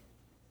himself.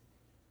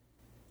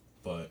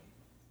 But,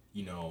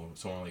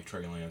 someone like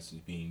Trey Lance is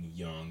being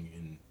young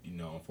and,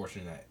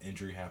 unfortunately that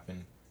injury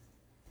happened,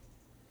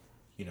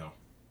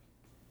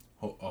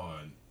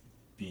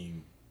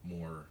 being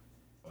more,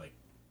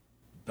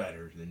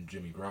 better than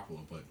Jimmy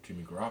Garoppolo. But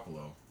Jimmy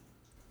Garoppolo,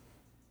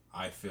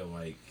 I feel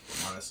like,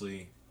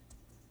 honestly,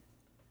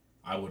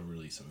 I would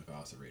release him if I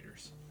was the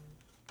Raiders.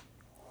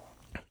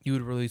 You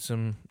would release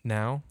him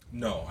now?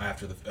 No,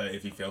 after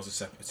if he fails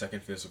the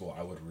second physical,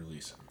 I would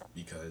release him,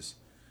 because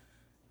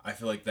I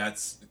feel like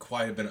that's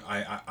quite a bit.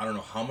 I don't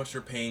know how much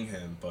they're paying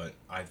him, but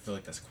I feel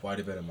like that's quite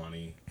a bit of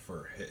money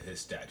for his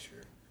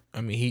stature.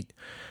 I mean,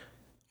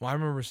 I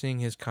remember seeing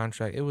his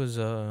contract. It was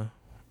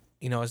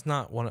it's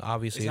not one.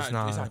 Obviously, it's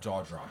not. It's not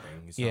jaw dropping.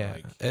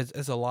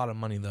 It's a lot of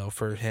money though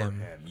for him.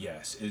 For him,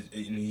 yes. And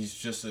he's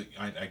just.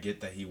 I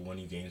get that he won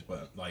you games,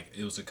 but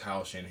it was a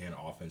Kyle Shanahan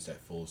offense that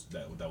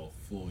will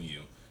fool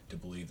you to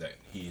believe that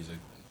he is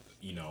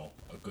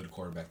a good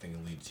quarterback that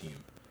can lead a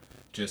team.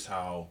 Just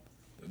how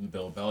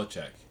Bill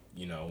Belichick,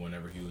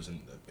 whenever he was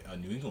in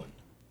New England.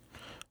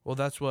 Well,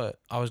 that's what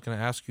I was going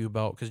to ask you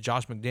about, because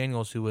Josh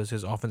McDaniels, who was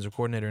his offensive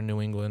coordinator in New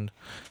England,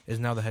 is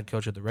now the head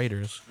coach of the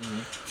Raiders.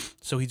 Mm-hmm.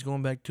 So he's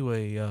going back to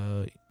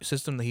a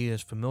system that he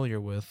is familiar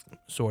with,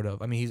 sort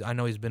of. I mean, I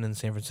know he's been in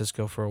San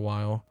Francisco for a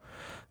while,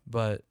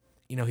 but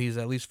he's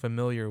at least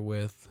familiar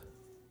with.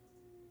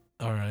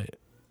 All right,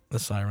 the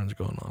siren's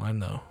going on. I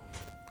know.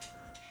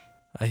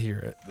 I hear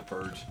it. The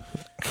birds.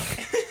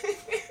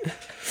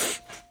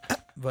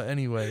 But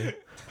anyway,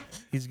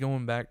 he's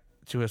going back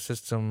to a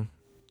system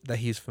that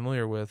he's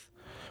familiar with,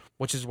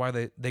 which is why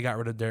they got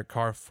rid of Derek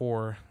Carr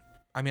for.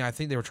 I mean, I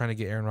think they were trying to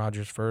get Aaron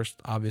Rodgers first.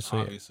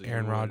 Obviously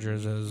Aaron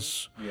Rodgers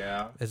is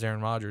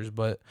Aaron Rodgers,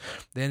 but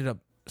they ended up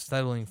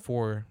settling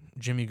for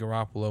Jimmy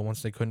Garoppolo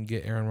once they couldn't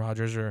get Aaron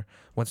Rodgers, or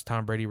once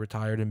Tom Brady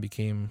retired and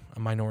became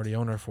a minority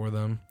owner for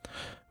them,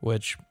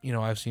 which,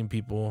 I've seen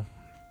people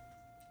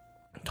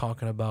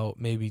talking about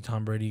maybe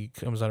Tom Brady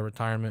comes out of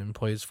retirement and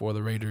plays for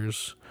the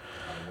Raiders.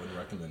 I wouldn't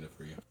recommend it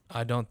for you.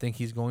 I don't think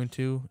he's going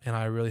to, and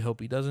I really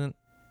hope he doesn't,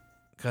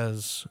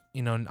 because,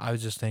 I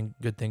was just saying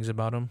good things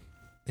about him,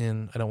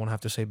 and I don't want to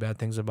have to say bad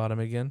things about him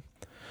again.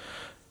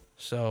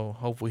 So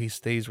hopefully he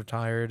stays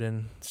retired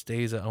and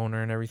stays an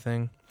owner and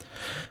everything.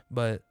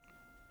 But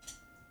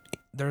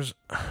there's,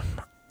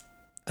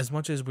 as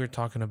much as we're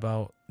talking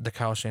about the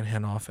Kyle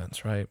Shanahan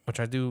offense, right, which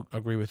I do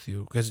agree with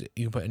you, because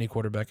you can put any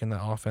quarterback in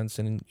that offense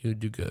and you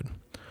do good.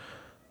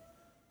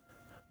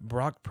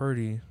 Brock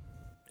Purdy,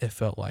 it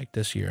felt like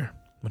this year,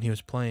 when he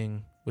was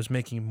playing, was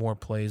making more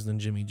plays than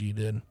Jimmy G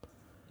did.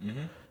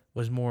 Mm-hmm.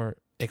 Was more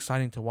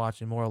exciting to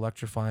watch and more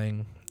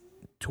electrifying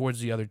towards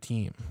the other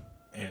team.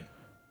 And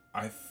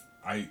I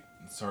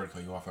sorry to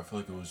cut you off. I feel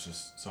like it was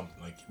just something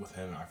with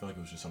him. I feel like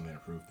it was just something to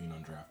prove being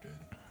undrafted.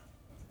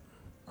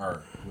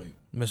 Or wait,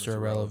 Mr.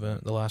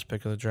 Irrelevant, the last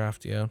pick of the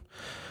draft. Yeah.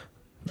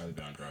 Rather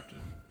than undrafted.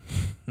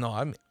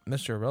 No,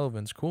 Mr.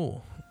 Irrelevant's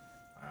cool.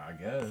 I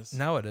guess.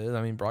 Now it is.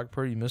 I mean, Brock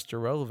Purdy, Mr.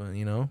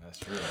 Irrelevant. That's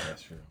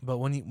true. But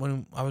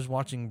when I was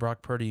watching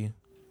Brock Purdy,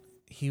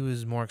 he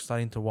was more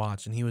exciting to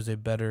watch, and he was a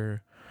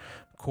better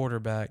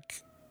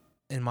quarterback,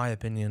 in my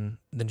opinion,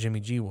 than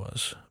Jimmy G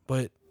was.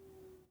 But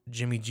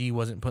Jimmy G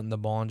wasn't putting the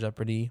ball in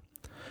jeopardy.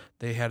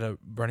 They had a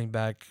running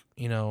back,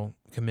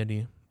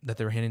 committee that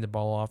they were handing the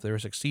ball off. They were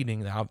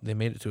succeeding. They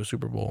made it to a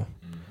Super Bowl.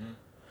 Mm-hmm.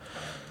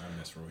 I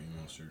miss Raheem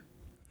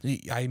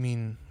Mostert. I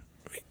mean,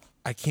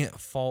 I can't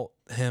fault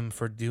him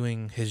for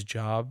doing his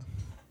job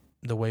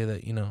the way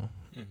that,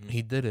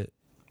 he did it.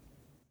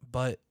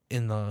 But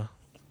in the,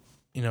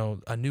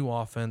 a new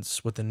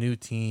offense with a new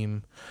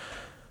team,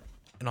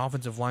 an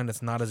offensive line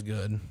that's not as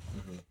good.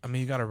 I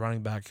mean, you got a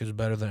running back who's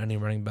better than any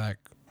running back.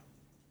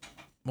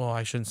 Well,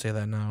 I shouldn't say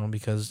that now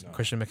because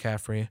Christian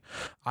McCaffrey.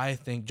 I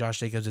think Josh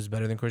Jacobs is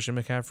better than Christian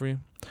McCaffrey,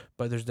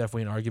 but there's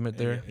definitely an argument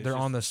there. They're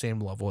on the same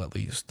level at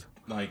least.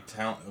 Like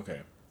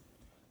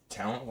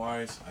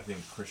talent-wise, I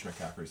think Christian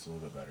McCaffrey's a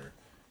little bit better.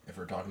 If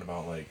we're talking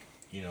about like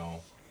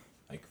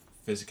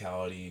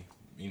physicality,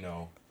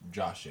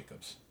 Josh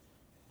Jacobs.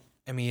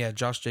 I mean, yeah,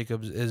 Josh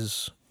Jacobs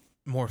is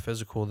more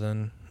physical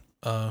than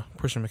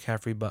Christian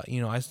McCaffrey, but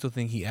I still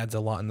think he adds a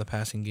lot in the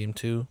passing game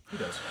too. He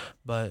does.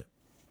 But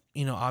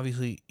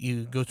obviously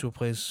you go to a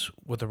place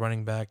with a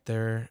running back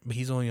there, but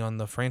he's only on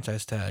the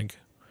franchise tag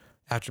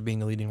after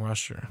being a leading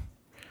rusher.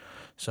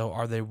 So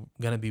are they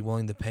going to be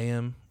willing to pay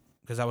him?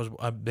 Because that was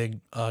a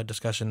big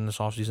discussion in this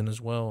offseason as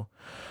well,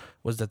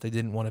 was that they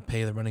didn't want to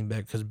pay the running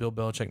back because Bill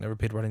Belichick never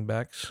paid running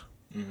backs.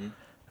 Mm-hmm.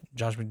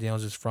 Josh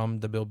McDaniels is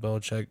from the Bill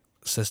Belichick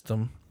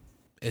system.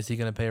 Is he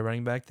going to pay a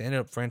running back? They ended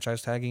up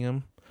franchise tagging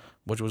him,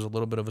 which was a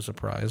little bit of a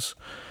surprise.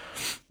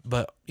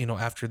 But,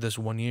 after this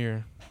 1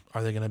 year,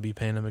 are they going to be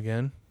paying him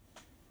again?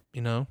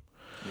 Yeah.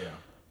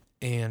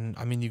 And,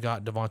 I mean, you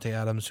got Devontae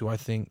Adams, who I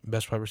think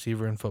best wide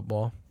receiver in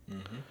football.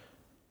 Mm-hmm.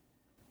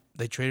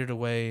 They traded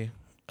away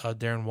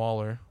Darren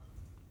Waller,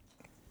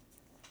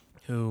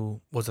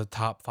 who was a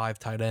top 5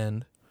 tight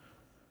end.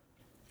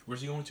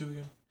 Where's he going to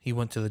again? He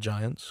went to the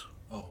Giants.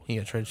 Oh. He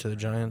got traded to the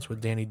Giants with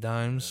Danny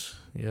Dimes.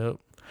 Yep.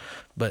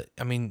 But,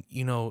 I mean,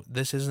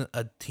 this isn't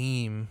a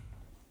team,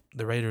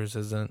 the Raiders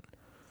isn't,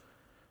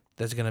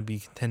 that's going to be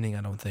contending,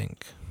 I don't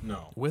think.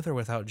 No. With or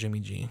without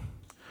Jimmy G.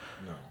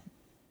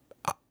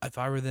 No. If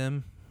I were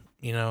them,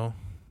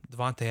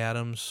 Devontae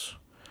Adams,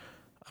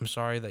 I'm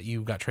sorry that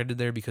you got traded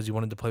there because you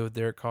wanted to play with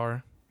Derek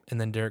Carr, and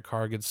then Derek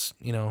Carr gets,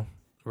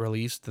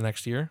 released the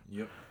next year.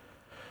 Yep.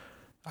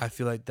 I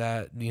feel like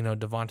that,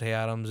 Devontae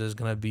Adams is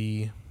going to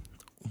be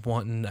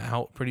wanting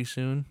out pretty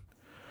soon.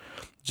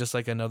 Just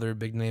like another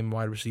big-name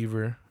wide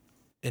receiver,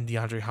 and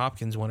DeAndre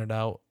Hopkins wanted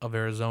out of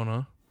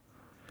Arizona.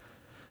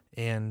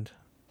 And,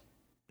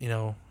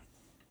 now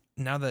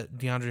that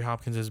DeAndre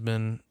Hopkins has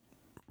been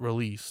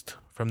released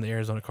from the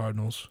Arizona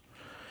Cardinals.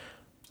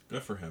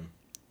 Good for him.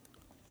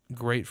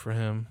 Great for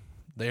him.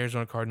 The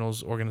Arizona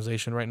Cardinals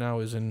organization right now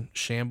is in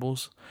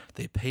shambles.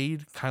 They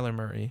paid Kyler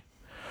Murray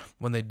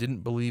when they didn't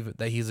believe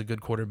that he's a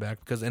good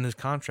quarterback because in his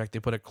contract they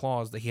put a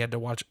clause that he had to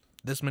watch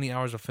this many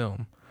hours of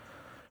film,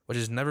 which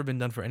has never been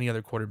done for any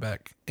other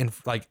quarterback in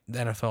the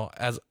NFL,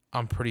 as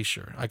I'm pretty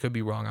sure. I could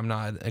be wrong. I'm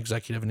not an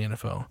executive in the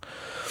NFL.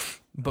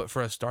 But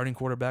for a starting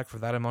quarterback for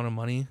that amount of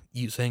money,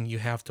 you saying you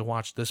have to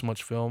watch this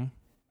much film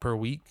per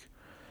week,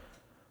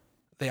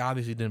 they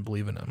obviously didn't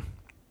believe in him.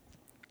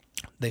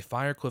 They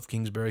fired Cliff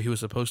Kingsbury, who was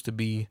supposed to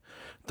be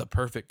the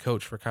perfect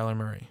coach for Kyler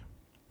Murray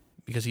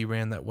because he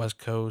ran that West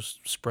Coast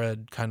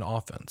spread kind of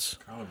offense.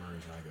 Kyler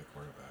Murray's not a good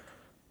quarterback.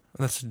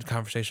 That's a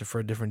conversation for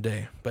a different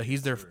day. But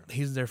he's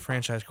their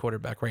franchise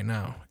quarterback right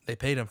now. They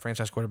paid him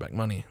franchise quarterback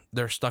money.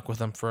 They're stuck with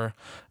him for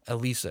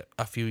at least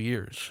a few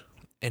years.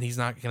 And he's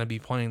not going to be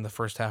playing the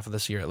first half of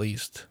this year at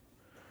least.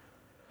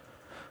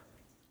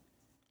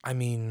 I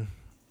mean,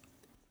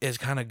 it's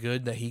kind of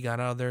good that he got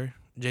out of there.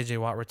 J.J.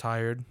 Watt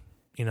retired.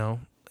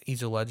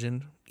 He's a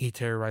legend. He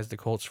terrorized the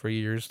Colts for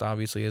years,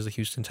 obviously, as a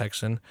Houston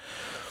Texan.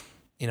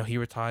 He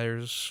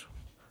retires.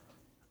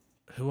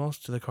 Who else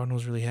do the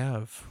Cardinals really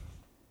have?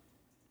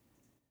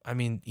 I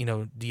mean,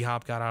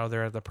 D-Hop got out of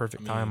there at the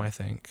perfect time, I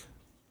think.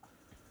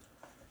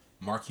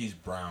 Marquise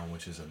Brown,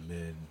 which is a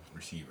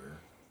mid-receiver.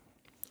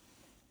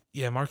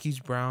 Yeah, Marquise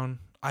Brown.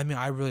 I mean,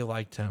 I really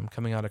liked him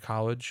coming out of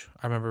college.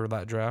 I remember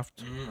that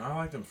draft. I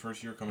liked him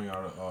first year coming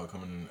out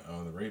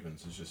of the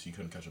Ravens. It's just he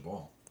couldn't catch a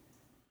ball.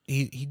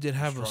 He did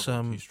have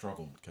some. He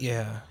struggled.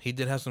 Yeah, he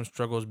did have some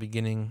struggles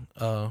beginning.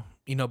 But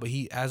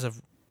he, as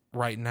of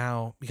right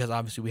now, because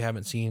obviously we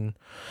haven't seen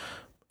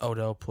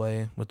Odell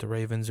play with the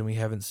Ravens and we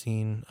haven't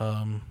seen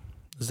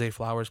Zay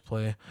Flowers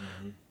play.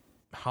 Mm-hmm.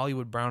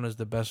 Hollywood Brown is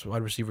the best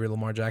wide receiver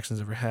Lamar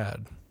Jackson's ever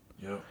had.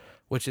 Yep.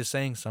 Which is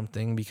saying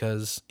something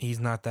because he's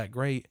not that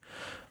great.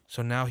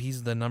 So now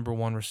he's the number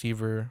one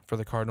receiver for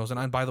the Cardinals.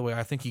 And by the way,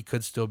 I think he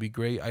could still be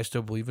great. I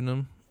still believe in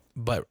him.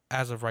 But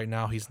as of right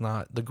now, he's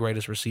not the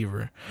greatest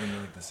receiver. And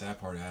the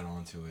sad part to add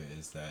on to it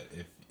is that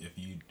if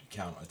you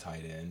count a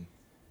tight end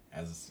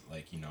as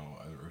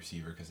a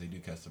receiver, because they do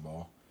catch the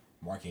ball,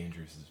 Mark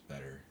Andrews is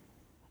better.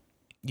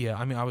 Yeah,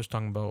 I mean, I was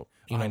talking about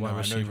wide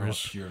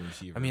receivers. Pure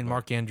receiver. I mean,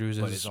 Mark Andrews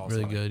is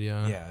really good.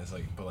 Yeah. Yeah, it's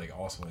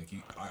also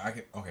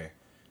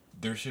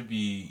there should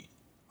be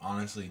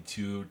honestly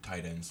 2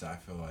 tight ends that I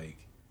feel like,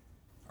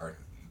 or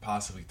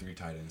possibly 3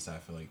 tight ends that I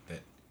feel like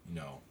that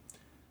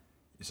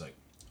it's like,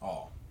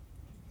 oh,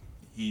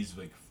 he's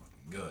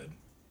good.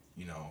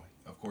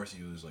 Of course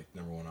he was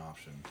number 1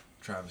 option.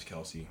 Travis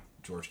Kelce,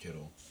 George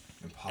Kittle,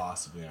 and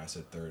possibly, and I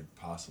said third,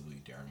 possibly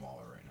Darren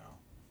Waller right now.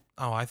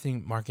 Oh, I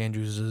think Mark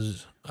Andrews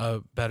is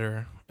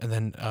better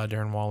than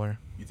Darren Waller.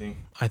 You think?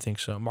 I think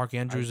so. Mark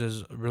Andrews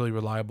is really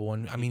reliable,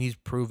 and I mean he's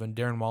proven.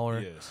 Darren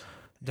Waller. He is.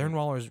 Darren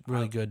Waller is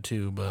really good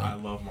too, but I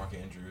love Mark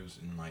Andrews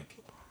and like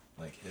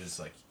his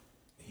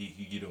he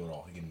can do it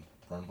all. He can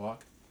run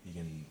block, he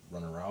can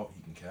run a route,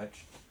 he can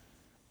catch.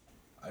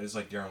 I just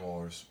like Darren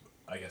Waller's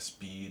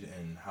speed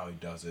and how he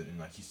does it, and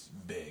like he's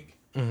big,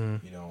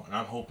 mm-hmm. you know. And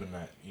I'm hoping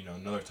that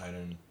another tight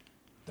end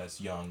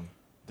that's young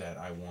that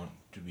I want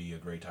to be a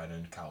great tight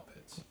end, Kyle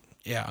Pitts.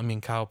 Yeah, I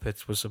mean Kyle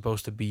Pitts was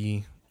supposed to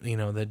be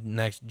the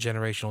next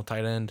generational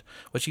tight end,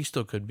 which he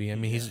still could be. I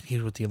mean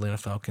he's with the Atlanta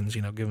Falcons.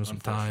 Give him some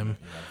time.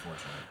 Yeah,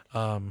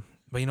 unfortunately.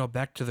 But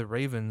back to the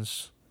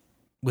Ravens,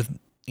 with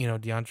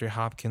DeAndre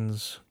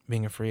Hopkins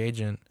being a free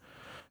agent,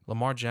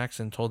 Lamar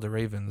Jackson told the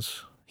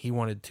Ravens he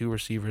wanted 2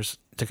 receivers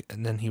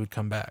and then he would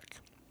come back.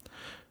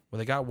 Well,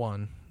 they got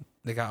one.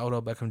 They got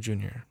Odell Beckham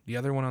Jr. The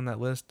other one on that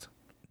list,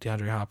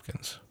 DeAndre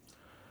Hopkins.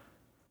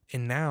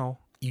 And now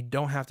you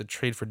don't have to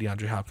trade for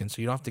DeAndre Hopkins,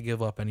 so you don't have to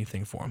give up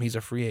anything for him. He's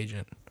a free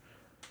agent.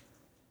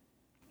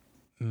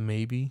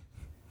 Maybe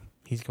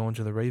he's going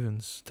to the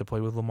Ravens to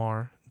play with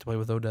Lamar, to play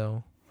with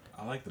Odell.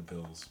 I like the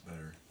Bills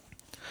better.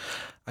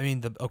 I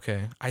mean,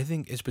 I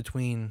think it's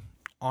between,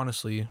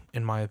 honestly,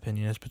 in my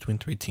opinion, it's between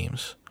 3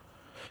 teams.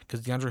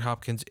 Because DeAndre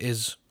Hopkins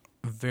is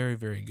very,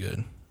 very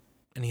good.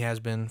 And he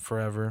has been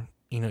forever,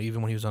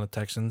 even when he was on the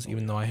Texans,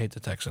 even though I hate the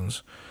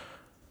Texans.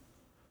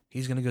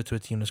 He's going to go to a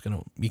team that's going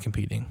to be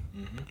competing.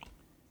 Mm-hmm.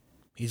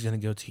 He's going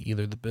to go to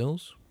either the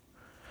Bills,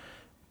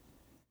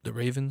 the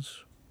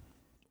Ravens,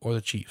 or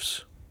the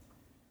Chiefs.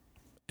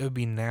 It would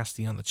be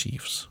nasty on the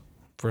Chiefs,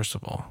 first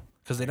of all.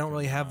 Because they don't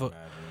really have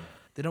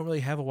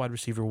a wide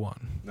receiver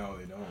 1. No,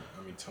 they don't.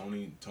 I mean,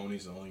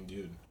 Tony's the only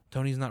dude.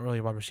 Tony's not really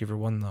a wide receiver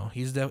 1 though.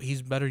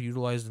 He's better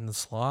utilized in the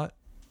slot,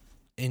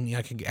 and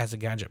as a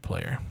gadget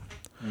player,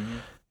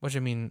 which I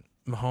mean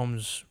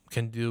Mahomes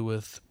can do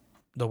with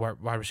the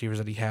wide receivers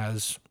that he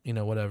has.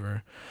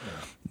 Whatever.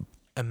 Yeah.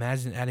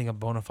 Imagine adding a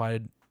bona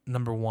fide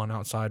number 1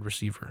 outside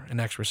receiver, an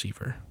X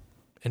receiver,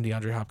 and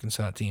DeAndre Hopkins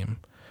to that team.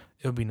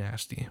 It would be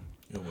nasty.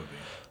 It would be.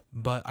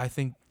 But I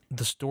think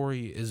the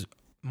story is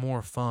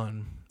more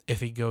fun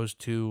if he goes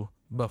to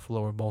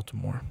Buffalo or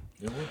Baltimore.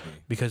 It would be.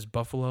 Because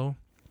Buffalo,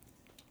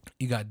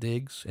 you got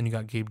Diggs and you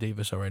got Gabe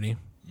Davis already.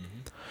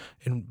 Mm-hmm.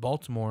 In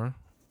Baltimore,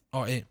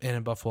 and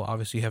in Buffalo,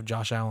 obviously you have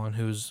Josh Allen,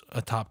 who's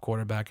a top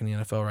quarterback in the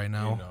NFL right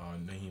now.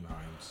 And Nyheim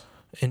Hines.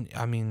 And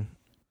I mean,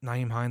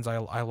 Nyheim Hines, I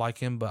like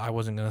him, but I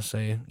wasn't going to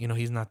say,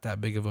 he's not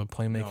that big of a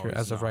playmaker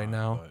as of right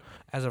now.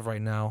 As of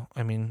right now,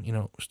 I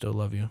mean, still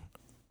love you.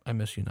 I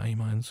miss you,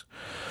 Nyheim Hines.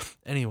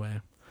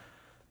 Anyway,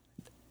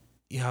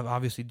 you have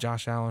obviously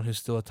Josh Allen, who's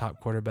still a top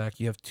quarterback.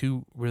 You have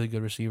 2 really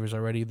good receivers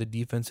already. The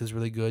defense is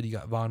really good. You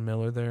got Von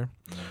Miller there.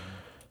 Mm-hmm.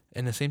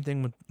 And the same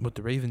thing with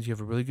the Ravens. You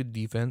have a really good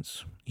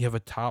defense. You have a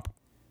top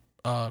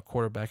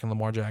quarterback in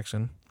Lamar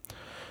Jackson.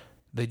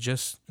 They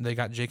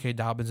got J.K.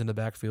 Dobbins in the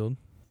backfield,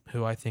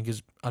 who I think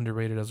is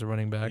underrated as a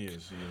running back. He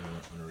is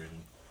underrated.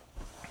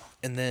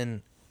 And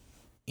then,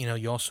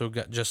 you also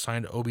just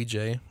signed OBJ.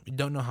 You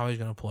don't know how he's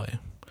going to play,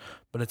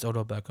 but it's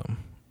Odell Beckham.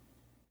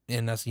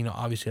 And that's,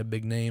 obviously a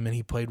big name, and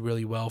he played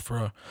really well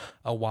for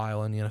a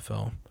while in the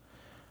NFL.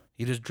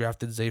 He just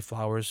drafted Zay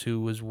Flowers, who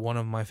was one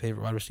of my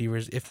favorite wide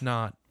receivers, if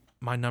not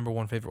my number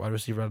 1 favorite wide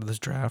receiver out of this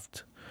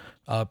draft.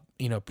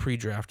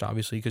 Pre-draft,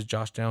 obviously, because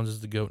Josh Downs is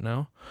the GOAT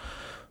now.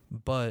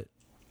 But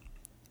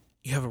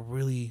you have a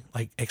really,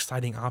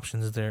 exciting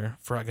options there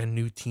for, a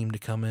new team to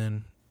come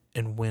in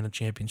and win a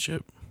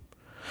championship.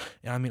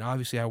 And, I mean,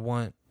 obviously, I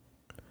want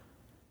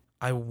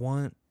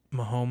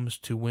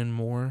Mahomes to win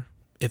more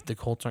if the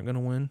Colts aren't going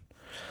to win,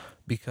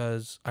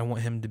 because I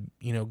want him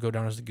to, go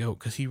down as the GOAT,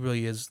 because he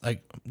really is,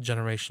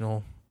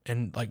 generational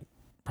and,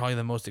 probably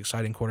the most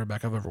exciting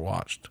quarterback I've ever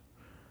watched.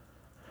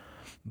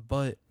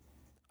 But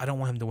I don't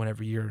want him to win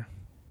every year,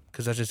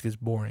 because that just gets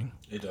boring.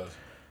 It does.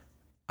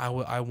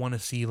 I want to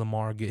see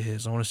Lamar get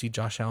his. I want to see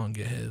Josh Allen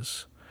get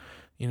his.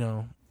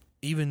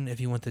 Even if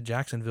he went to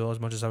Jacksonville, as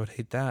much as I would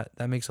hate that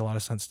makes a lot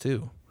of sense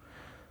too.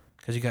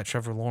 Because you got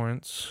Trevor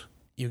Lawrence,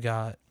 you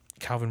got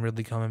Calvin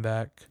Ridley coming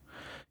back,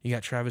 you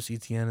got Travis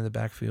Etienne in the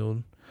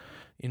backfield.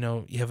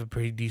 You have a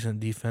pretty decent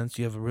defense.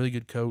 You have a really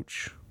good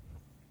coach.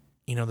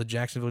 The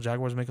Jacksonville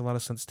Jaguars make a lot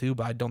of sense too,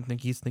 but I don't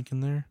think he's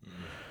thinking there.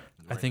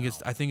 I think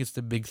it's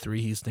the big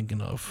 3 he's thinking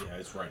of. Yeah,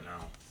 it's right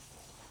now.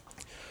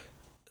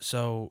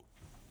 So,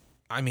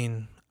 I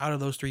mean, out of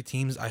those 3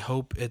 teams, I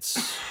hope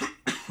it's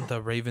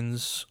the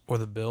Ravens or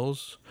the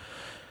Bills.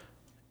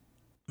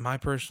 My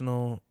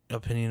personal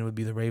opinion would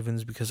be the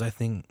Ravens, because I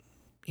think,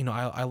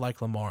 I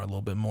like Lamar a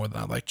little bit more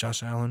than I like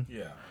Josh Allen.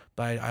 Yeah.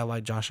 But I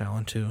like Josh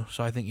Allen too.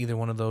 So I think either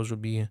one of those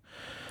would be,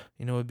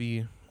 would be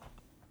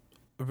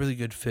a really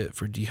good fit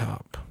for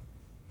D-Hop.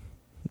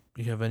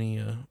 Do you have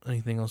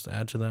anything else to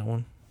add to that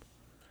one?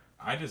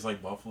 I just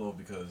like Buffalo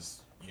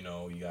because, you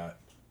got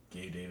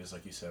Gabe Davis,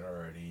 like you said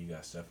already. You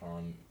got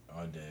Stephon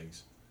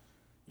Diggs.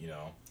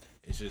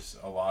 It's just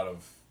a lot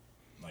of,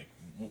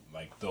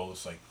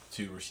 those,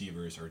 2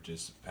 receivers are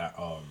just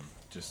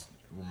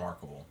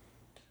remarkable.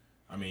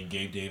 I mean,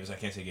 Gabe Davis, I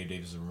can't say Gabe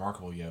Davis is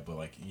remarkable yet, but,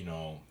 like, you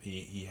know,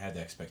 he had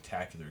that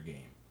spectacular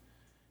game.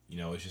 You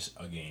know, it's just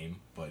a game,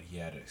 but he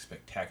had a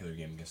spectacular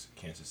game against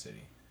Kansas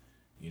City.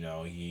 You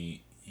know, he's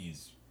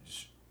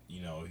just,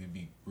 you know, he'd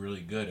be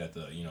really good at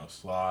the, you know,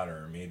 slot,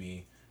 or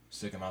maybe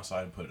stick him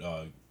outside and put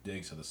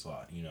Diggs to the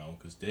slot, you know,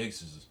 because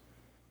Diggs is,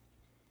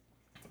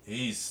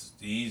 he's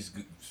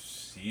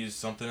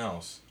something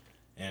else.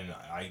 And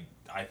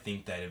I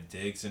think that if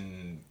Diggs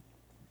and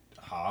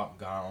Hop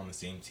got on the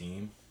same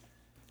team,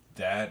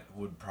 that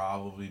would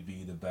probably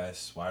be the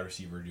best wide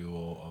receiver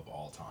duo of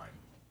all time.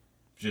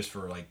 Just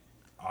for, like,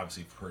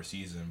 obviously per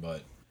season,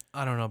 but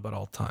I don't know about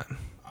all time.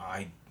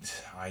 I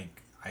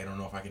don't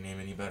know if I can name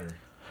any better.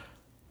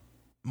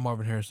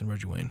 Marvin Harrison,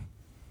 Reggie Wayne.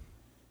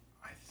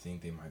 I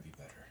think they might be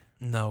better.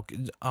 No,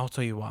 I'll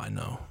tell you why.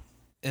 No,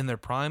 in their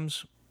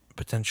primes,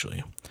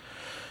 potentially.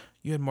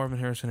 You had Marvin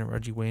Harrison and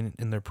Reggie Wayne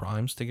in their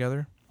primes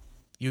together.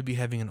 You'd be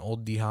having an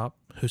old D Hop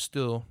who's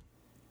still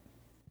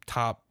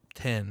top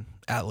 10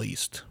 at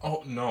least.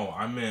 Oh no,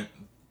 I meant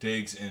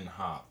Diggs and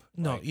Hop.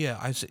 No, yeah,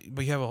 I say,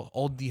 but you have an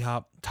old D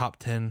Hop top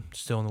 10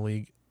 still in the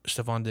league.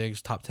 Stephon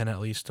Diggs top 10 at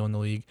least still in the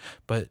league,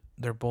 but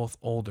they're both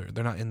older.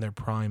 They're not in their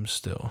prime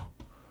still.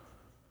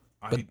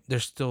 But they're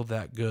still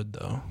that good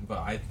though.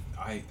 But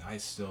I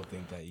still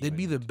think that they'd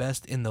be the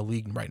best in the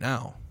league right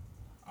now.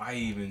 I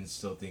even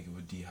still think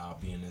with D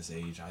Hop being this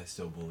age, I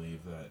still believe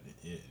that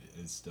it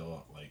is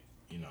still, like,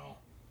 you know,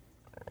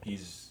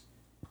 he's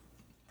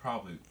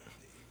probably,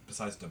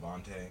 besides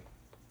Devontae,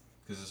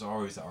 because there's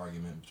always the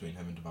argument between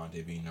him and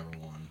Devontae being number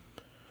one.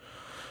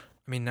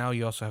 I mean, now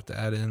you also have to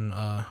add in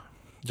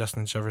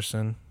Justin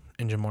Jefferson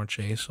and Jamar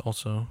Chase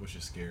also. Which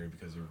is scary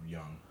because they're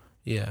young.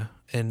 Yeah,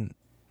 and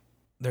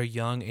they're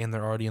young and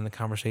they're already in the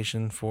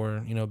conversation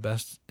for, you know,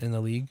 best in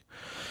the league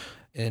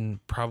and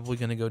probably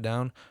going to go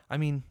down. I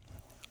mean,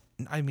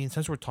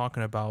 since we're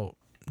talking about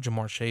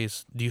Jamar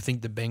Chase, do you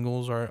think the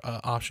Bengals are an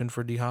option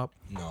for D-Hop?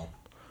 No.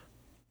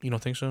 You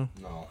don't think so?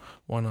 No.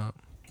 Why not?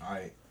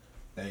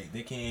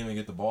 They can't even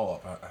get the ball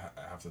up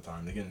half the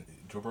time.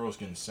 Joe Burrow's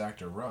getting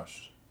sacked or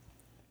rushed.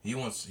 He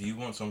wants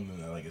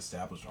something that, like,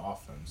 established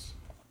offense.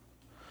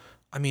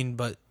 I mean,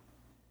 but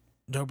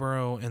Joe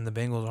Burrow and the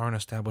Bengals are an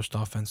established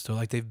offense, though.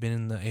 Like, they've been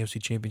in the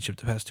AFC Championship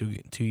the past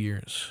two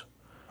years.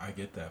 I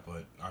get that,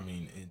 but, I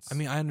mean,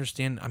 I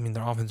understand. I mean,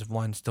 their offensive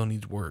line still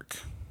needs work.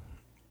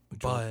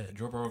 But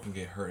Joe Burrow can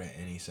get hurt at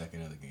any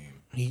second of the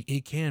game.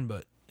 He can,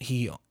 but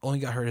he only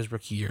got hurt his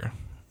rookie year.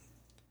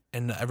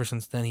 And ever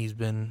since then, he's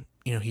been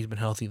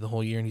healthy the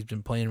whole year, and he's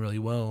been playing really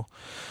well.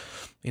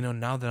 You know,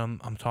 now that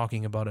I'm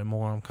talking about it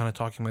more, I'm kind of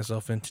talking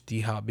myself into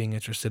D-Hop being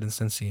interested in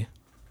Cincy.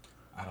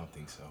 I don't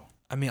think so.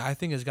 I mean, I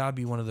think it's got to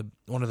be one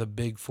of the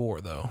big four,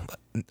 though,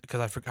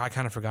 because I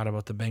kind of forgot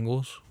about the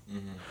Bengals.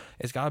 Mm-hmm.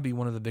 It's got to be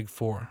one of the big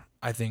four,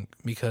 I think,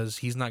 because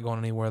he's not going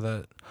anywhere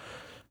that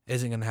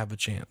isn't going to have a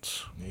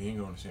chance. He ain't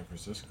going to San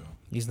Francisco.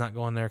 He's not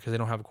going there because they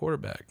don't have a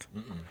quarterback.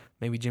 Mm-mm.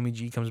 Maybe Jimmy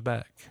G comes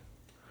back.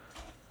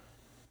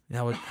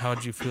 How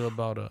would you feel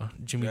about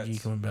Jimmy G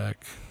coming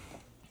back?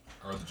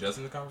 Are the Jets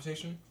in the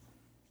conversation?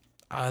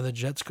 The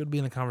Jets could be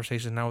in the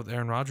conversation now with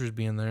Aaron Rodgers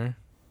being there.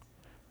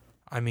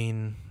 I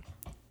mean,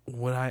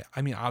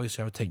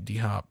 obviously I would take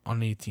D-Hop on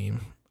any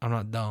team. I'm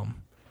not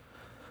dumb.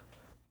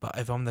 But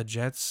if I'm the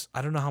Jets,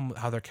 I don't know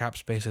how their cap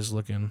space is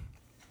looking.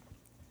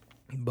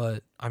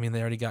 But, I mean, they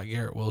already got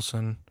Garrett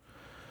Wilson.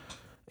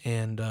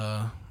 And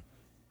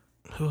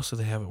who else do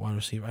they have at wide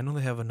receiver? I know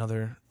they have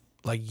another,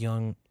 like,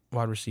 young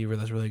wide receiver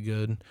that's really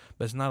good.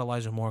 But it's not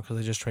Elijah Moore because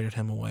they just traded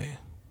him away.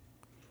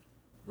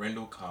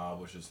 Randall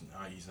Cobb, he's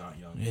not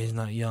young. Yeah, he's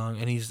not young.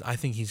 And I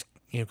think he's,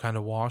 kind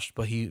of washed.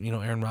 But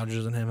Aaron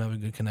Rodgers and him have a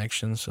good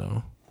connection,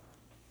 so.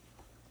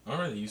 I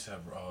remember they used to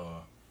have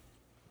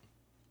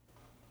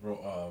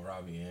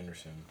Robbie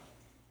Anderson.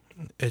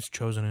 It's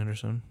Chosen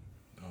Anderson.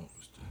 Oh,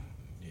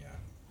 yeah.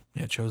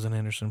 Yeah, Chosen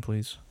Anderson,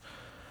 please.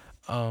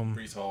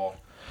 Breece Hall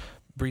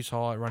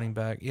at running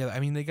back. Yeah, I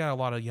mean, they got a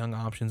lot of young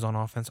options on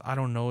offense. I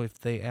don't know if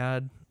they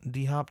add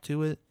D-Hop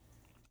to it.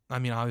 I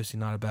mean, obviously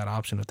not a bad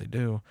option if they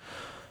do.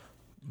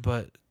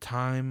 But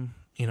time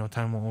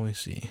will always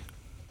see.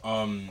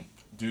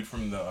 Dude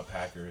from the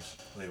Packers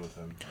played with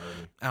him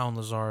already. Alan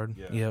Lazard.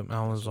 Yeah. Yep,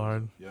 Alan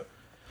Lazard. Yep.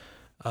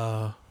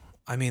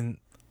 I mean,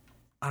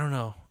 I don't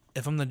know.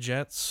 If I'm the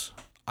Jets,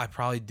 I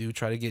probably do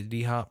try to get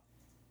D-Hop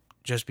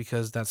just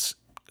because that's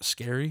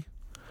scary.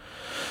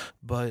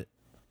 But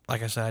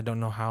like I said, I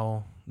don't know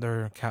how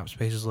their cap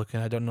space is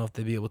looking. I don't know if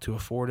they'd be able to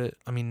afford it.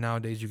 I mean,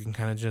 nowadays you can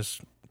kind of just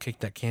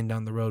kick that can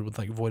down the road with,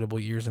 like,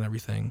 voidable years and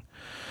everything.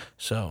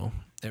 So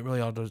it really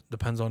all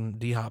depends on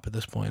D-Hop at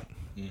this point.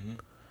 Mm-hmm.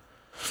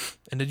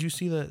 And did you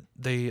see that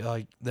the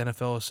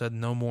NFL has said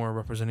no more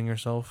representing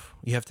yourself?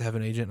 You have to have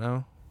an agent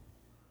now.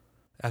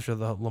 After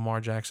the Lamar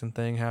Jackson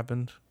thing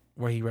happened,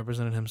 where he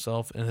represented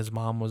himself and his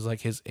mom was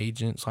like his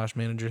agent /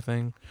 manager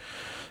thing,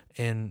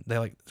 and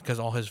they because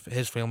all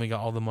his family got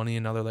all the money,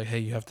 and now they're like, hey,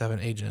 you have to have an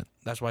agent.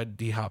 That's why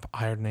D-Hop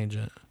hired an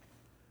agent.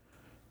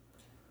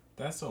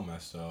 That's so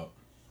messed up.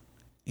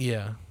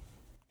 Yeah,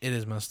 it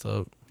is messed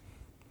up.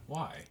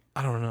 Why?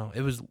 I don't know.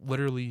 It was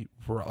literally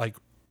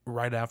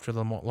right after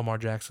the Lamar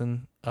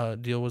Jackson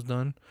deal was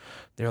done,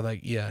 they were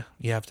like, yeah,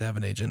 you have to have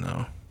an agent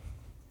now.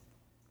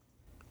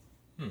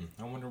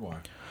 I wonder why.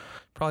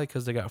 Probably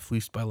because they got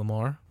fleeced by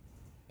Lamar.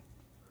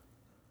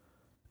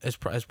 It's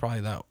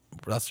probably that.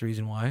 That's the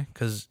reason why.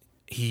 Because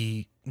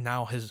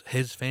now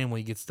his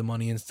family gets the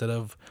money instead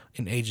of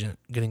an agent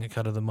getting a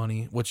cut of the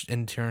money, which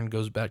in turn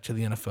goes back to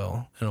the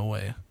NFL in a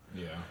way.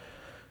 Yeah.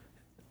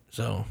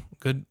 So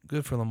good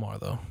for Lamar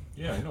though.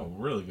 Yeah,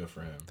 really good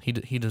for him.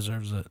 He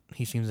deserves it.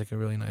 He seems like a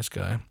really nice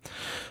guy.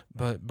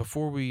 But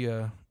before we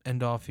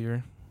end off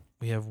here,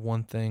 we have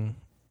one thing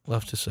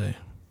left to say.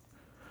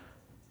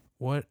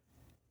 What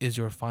is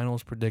your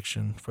finals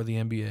prediction for the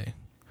NBA?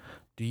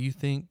 Do you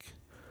think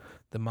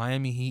the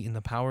Miami Heat and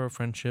the power of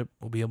friendship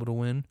will be able to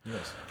win?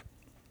 Yes.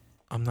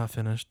 I'm not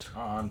finished.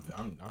 I'm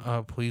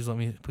Please let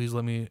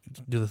me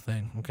do the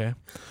thing, okay?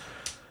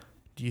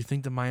 Do you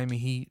think the Miami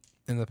Heat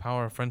and the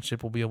power of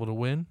friendship will be able to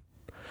win?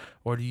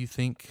 Or do you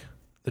think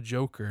the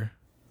Joker,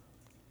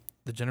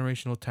 the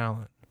generational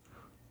talent,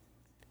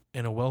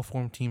 and a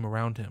well-formed team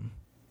around him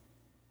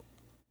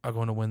are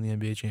going to win the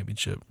NBA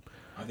championship?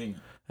 I think...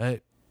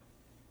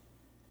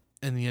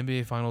 in the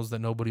NBA finals that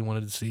nobody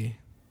wanted to see.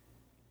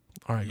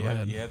 All right, go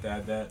ahead. You had to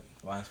add that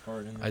last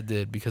part in there? I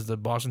did, because the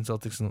Boston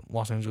Celtics and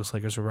Los Angeles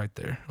Lakers are right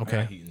there. Okay.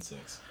 I got Heat in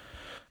 6.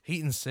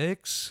 Heat in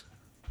 6?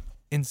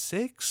 In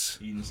 6?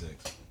 Heat in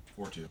 6.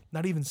 4-2.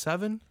 Not even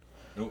 7?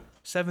 Nope.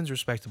 7's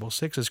respectable.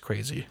 6 is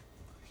crazy.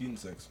 Heat in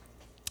 6.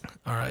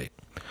 All right.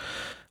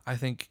 I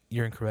think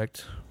you're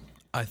incorrect.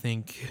 I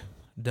think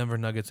Denver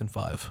Nuggets in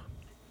 5.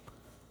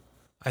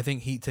 I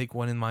think Heat take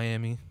 1 in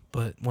Miami,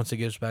 but once it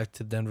gets back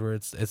to Denver,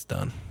 it's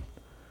done.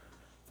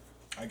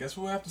 I guess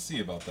we'll have to see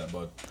about that,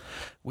 bud.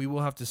 We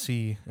will have to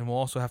see, and we'll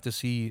also have to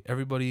see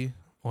everybody.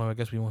 Well, I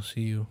guess we won't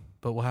see you,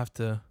 but we'll have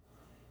to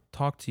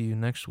talk to you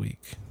next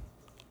week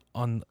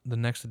on the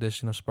next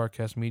edition of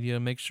SparkCast Media.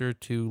 Make sure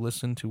to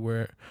listen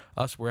to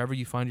wherever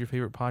you find your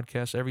favorite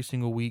podcast every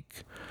single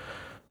week.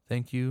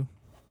 Thank you,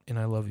 and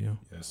I love you.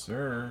 Yes,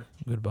 sir.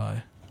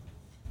 Goodbye.